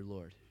of your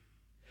Lord."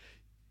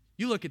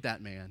 You look at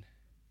that man,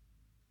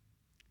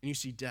 and you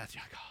see death.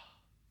 You're like, oh.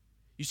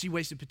 You see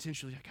wasted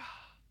potential. You're like,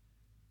 ah.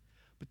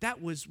 But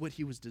that was what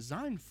he was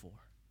designed for.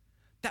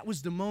 That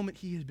was the moment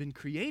he had been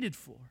created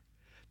for.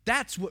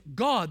 That's what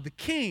God, the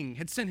King,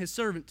 had sent his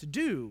servant to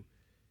do.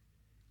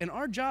 And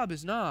our job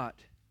is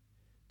not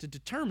to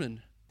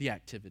determine the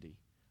activity,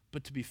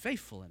 but to be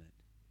faithful in it.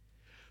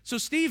 So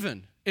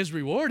Stephen is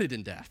rewarded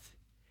in death.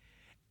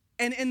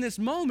 And in this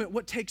moment,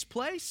 what takes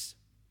place?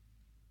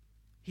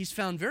 He's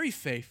found very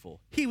faithful.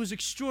 He was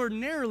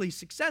extraordinarily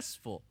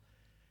successful.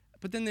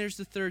 But then there's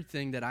the third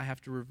thing that I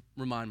have to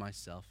remind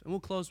myself, and we'll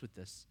close with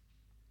this,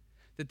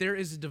 that there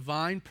is a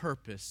divine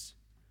purpose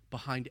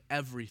behind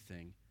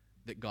everything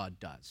that God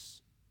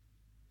does.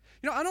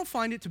 You know, I don't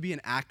find it to be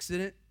an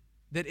accident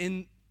that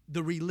in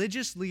the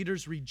religious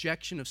leaders'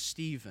 rejection of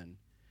Stephen,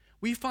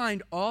 we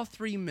find all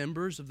three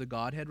members of the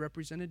Godhead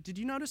represented. Did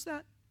you notice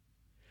that?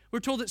 We're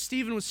told that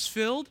Stephen was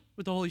filled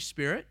with the Holy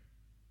Spirit,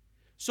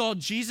 saw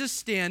Jesus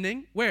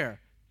standing,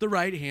 where? The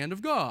right hand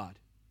of God.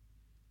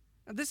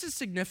 Now, this is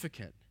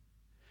significant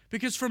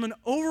because from an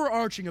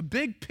overarching, a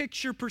big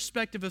picture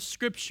perspective of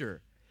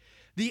Scripture,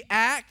 the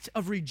act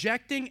of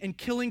rejecting and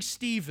killing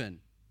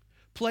Stephen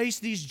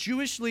placed these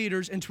Jewish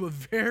leaders into a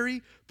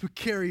very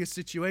precarious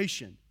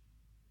situation.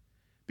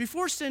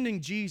 Before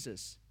sending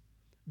Jesus,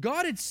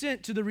 God had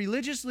sent to the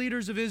religious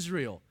leaders of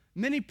Israel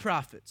many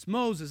prophets,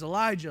 Moses,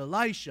 Elijah,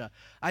 Elisha,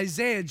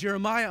 Isaiah,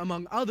 Jeremiah,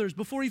 among others,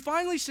 before he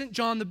finally sent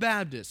John the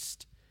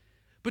Baptist.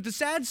 But the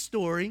sad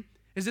story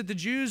is that the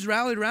Jews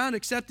rallied around,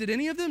 accepted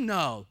any of them?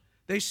 No.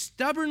 They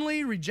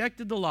stubbornly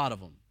rejected the lot of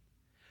them.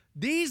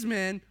 These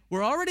men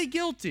were already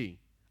guilty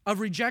of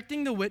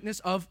rejecting the witness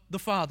of the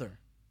Father.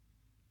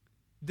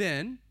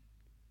 Then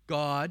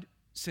God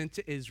sent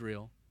to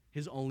Israel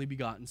his only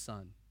begotten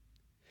Son.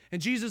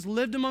 And Jesus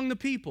lived among the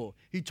people.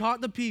 He taught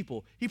the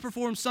people. He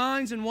performed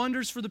signs and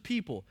wonders for the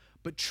people.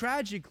 But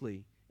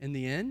tragically, in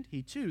the end,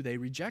 they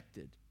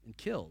rejected and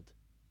killed.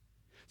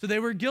 So they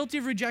were guilty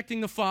of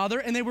rejecting the Father,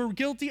 and they were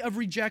guilty of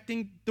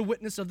rejecting the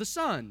witness of the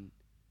Son.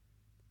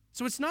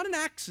 So it's not an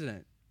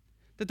accident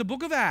that the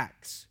book of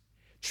Acts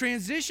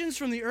transitions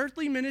from the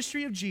earthly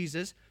ministry of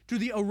Jesus to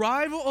the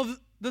arrival of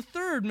the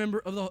third member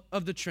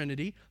of the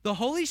Trinity, the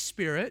Holy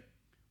Spirit,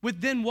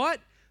 with then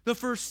what? The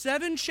first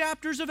 7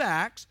 chapters of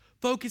Acts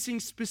focusing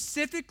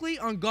specifically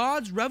on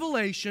God's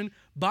revelation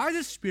by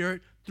the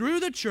Spirit through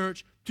the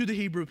church to the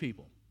Hebrew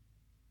people.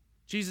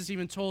 Jesus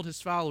even told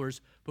his followers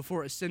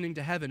before ascending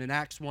to heaven in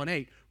Acts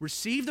 1:8,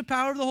 receive the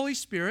power of the Holy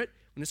Spirit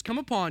when it's come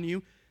upon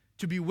you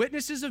to be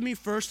witnesses of me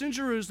first in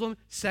Jerusalem,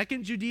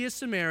 second Judea,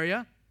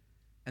 Samaria,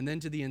 and then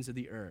to the ends of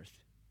the earth.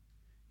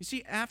 You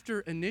see,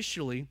 after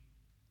initially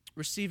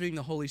receiving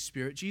the Holy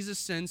Spirit, Jesus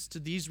sends to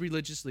these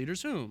religious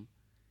leaders whom?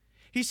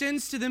 He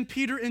sends to them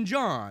Peter and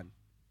John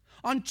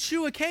on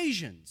 2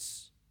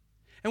 occasions.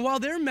 And while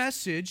their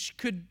message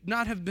could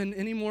not have been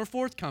any more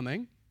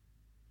forthcoming,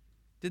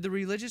 did the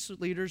religious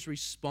leaders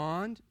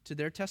respond to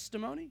their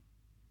testimony?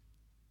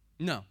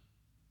 No.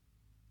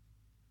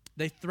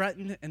 They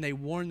threatened and they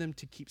warned them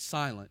to keep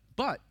silent,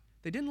 but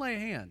they didn't lay a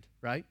hand,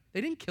 right?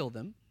 They didn't kill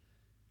them,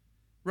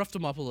 roughed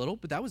them up a little,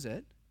 but that was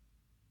it.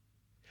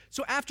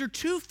 So after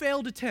 2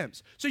 failed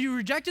attempts, so you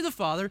rejected the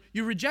Father,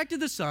 you rejected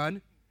the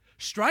Son,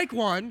 strike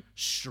 1,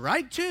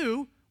 strike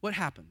 2, what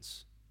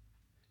happens?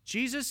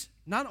 Jesus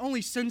not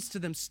only sends to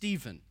them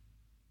Stephen,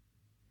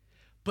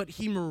 but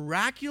he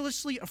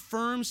miraculously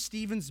affirms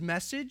Stephen's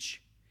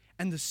message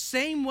in the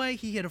same way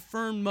he had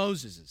affirmed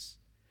Moses's.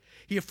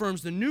 He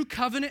affirms the new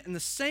covenant in the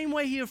same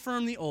way he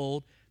affirmed the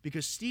old,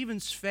 because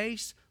Stephen's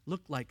face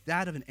looked like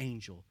that of an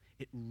angel.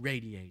 It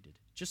radiated,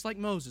 just like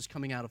Moses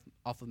coming off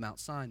of Mount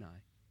Sinai.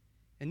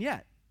 And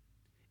yet,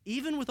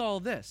 even with all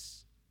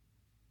this,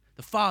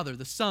 the Father,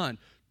 the Son,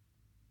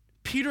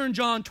 Peter and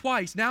John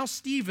twice, now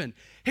Stephen,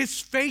 his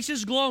face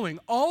is glowing,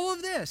 all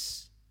of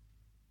this,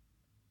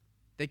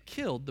 they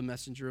killed the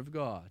messenger of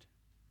God,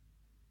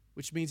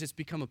 which means it's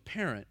become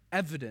apparent,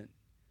 evident,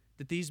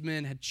 that these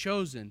men had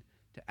chosen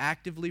to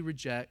actively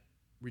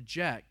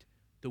reject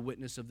the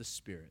witness of the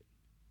Spirit.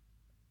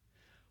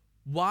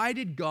 Why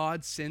did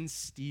God send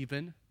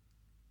Stephen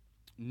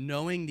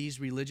knowing these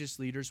religious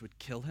leaders would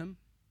kill him?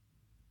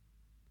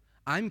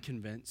 I'm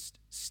convinced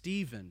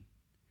Stephen,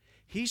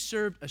 he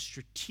served a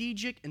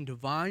strategic and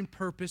divine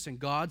purpose in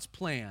God's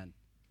plan.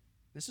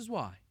 This is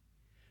why.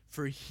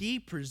 For he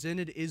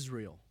presented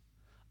Israel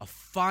a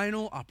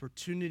final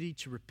opportunity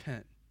to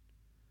repent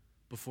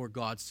before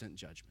God sent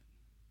judgment.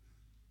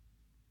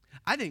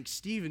 I think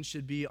Stephen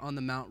should be on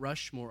the Mount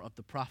Rushmore of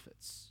the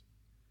prophets.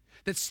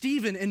 That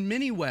Stephen, in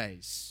many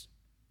ways,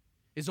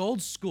 is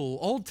old school,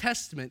 Old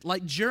Testament,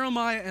 like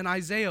Jeremiah and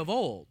Isaiah of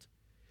old.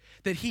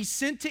 That he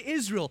sent to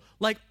Israel,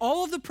 like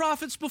all of the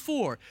prophets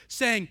before,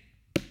 saying,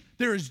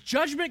 there is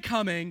judgment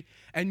coming,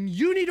 and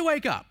you need to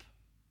wake up.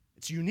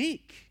 It's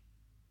unique.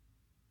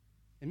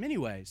 In many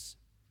ways,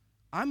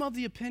 I'm of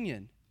the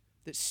opinion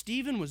that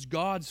Stephen was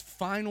God's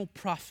final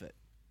prophet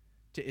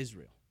to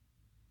Israel.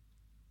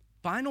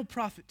 Final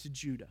prophet to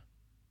Judah.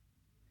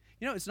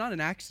 You know, it's not an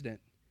accident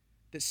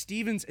that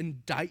Stephen's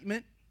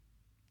indictment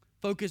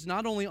focused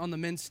not only on the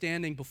men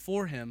standing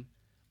before him,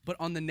 but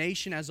on the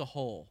nation as a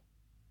whole.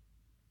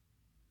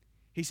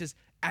 He says,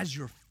 as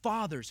your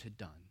fathers had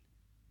done.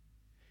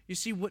 You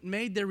see, what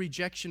made their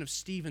rejection of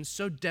Stephen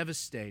so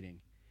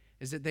devastating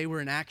is that they were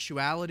in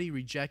actuality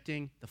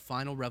rejecting the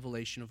final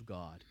revelation of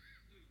God.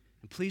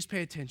 And please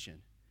pay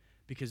attention,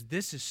 because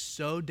this is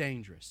so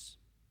dangerous.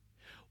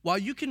 While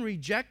you can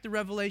reject the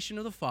revelation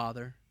of the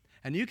Father,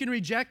 and you can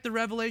reject the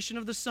revelation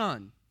of the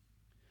Son,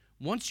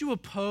 once you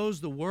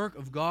oppose the work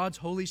of God's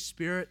Holy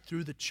Spirit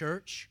through the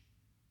church,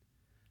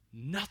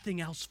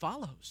 nothing else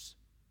follows.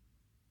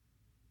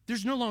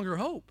 There's no longer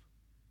hope.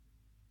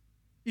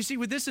 You see,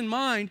 with this in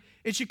mind,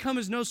 it should come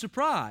as no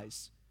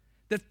surprise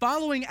that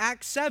following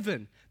Acts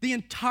 7, the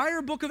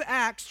entire book of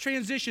Acts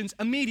transitions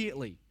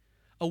immediately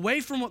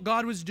away from what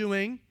God was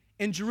doing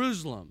in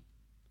Jerusalem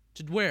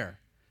to where?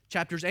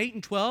 Chapters 8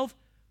 and 12,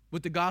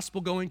 with the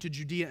gospel going to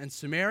Judea and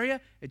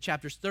Samaria, and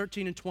chapters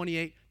 13 and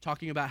 28,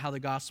 talking about how the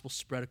gospel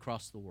spread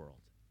across the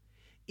world.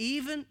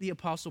 Even the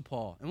Apostle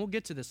Paul, and we'll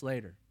get to this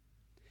later,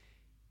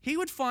 he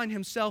would find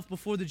himself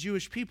before the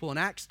Jewish people in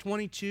Acts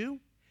 22,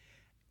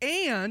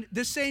 and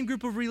the same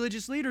group of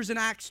religious leaders in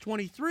Acts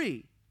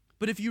 23.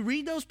 But if you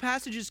read those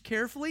passages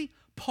carefully,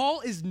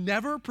 Paul is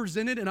never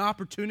presented an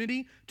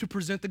opportunity to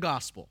present the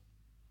gospel.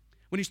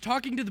 When he's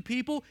talking to the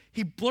people,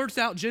 he blurts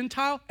out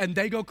Gentile, and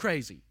they go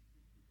crazy.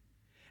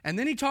 And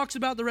then he talks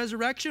about the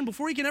resurrection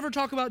before he can ever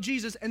talk about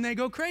Jesus, and they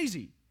go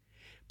crazy.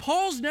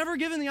 Paul's never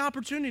given the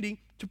opportunity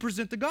to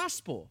present the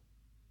gospel.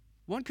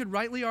 One could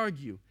rightly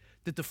argue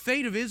that the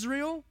fate of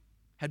Israel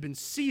had been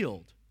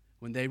sealed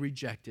when they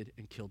rejected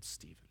and killed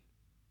Stephen.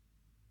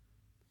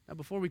 Now,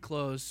 before we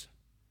close,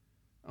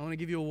 I want to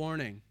give you a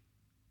warning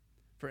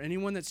for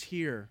anyone that's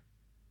here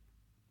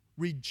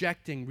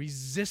rejecting,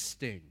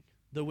 resisting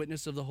the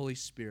witness of the Holy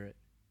Spirit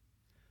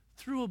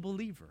through a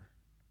believer,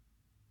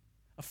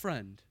 a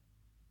friend,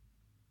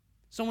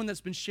 someone that's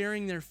been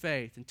sharing their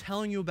faith and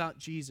telling you about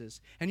Jesus,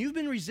 and you've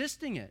been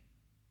resisting it.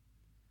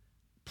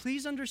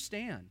 Please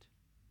understand,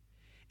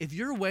 if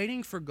you're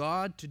waiting for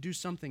God to do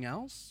something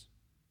else,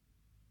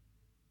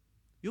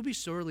 you'll be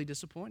sorely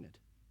disappointed.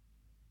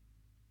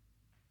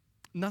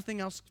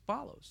 Nothing else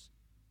follows.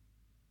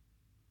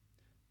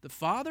 The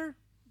Father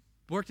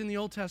worked in the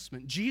Old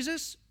Testament.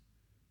 Jesus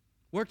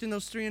worked in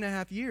those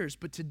 3.5 years.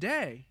 But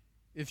today,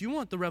 if you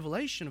want the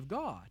revelation of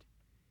God,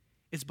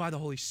 it's by the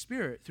Holy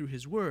Spirit, through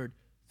His Word,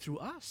 through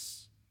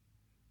us,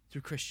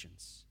 through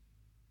Christians.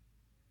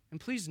 And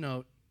please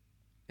note,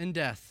 in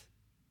death,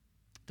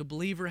 the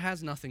believer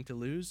has nothing to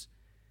lose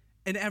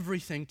and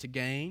everything to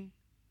gain.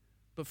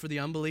 But for the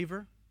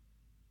unbeliever,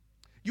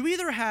 you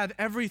either have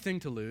everything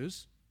to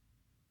lose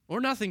or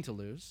nothing to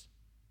lose,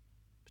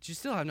 but you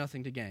still have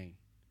nothing to gain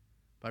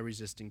by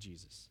resisting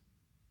Jesus.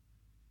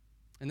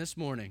 And this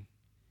morning,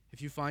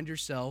 if you find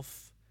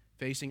yourself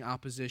facing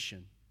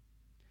opposition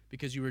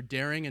because you were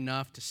daring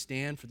enough to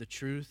stand for the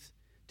truth,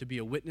 to be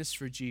a witness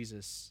for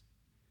Jesus,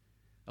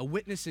 a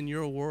witness in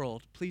your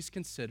world, please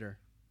consider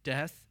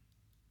death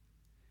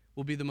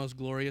will be the most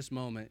glorious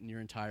moment in your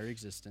entire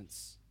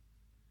existence.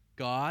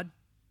 God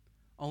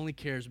only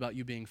cares about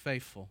you being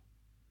faithful,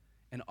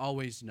 and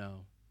always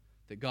know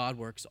that God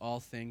works all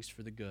things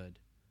for the good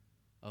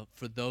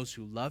for those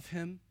who love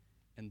Him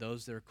and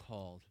those that are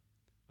called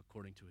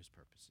according to His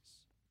purposes.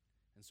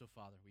 And so,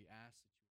 Father, we ask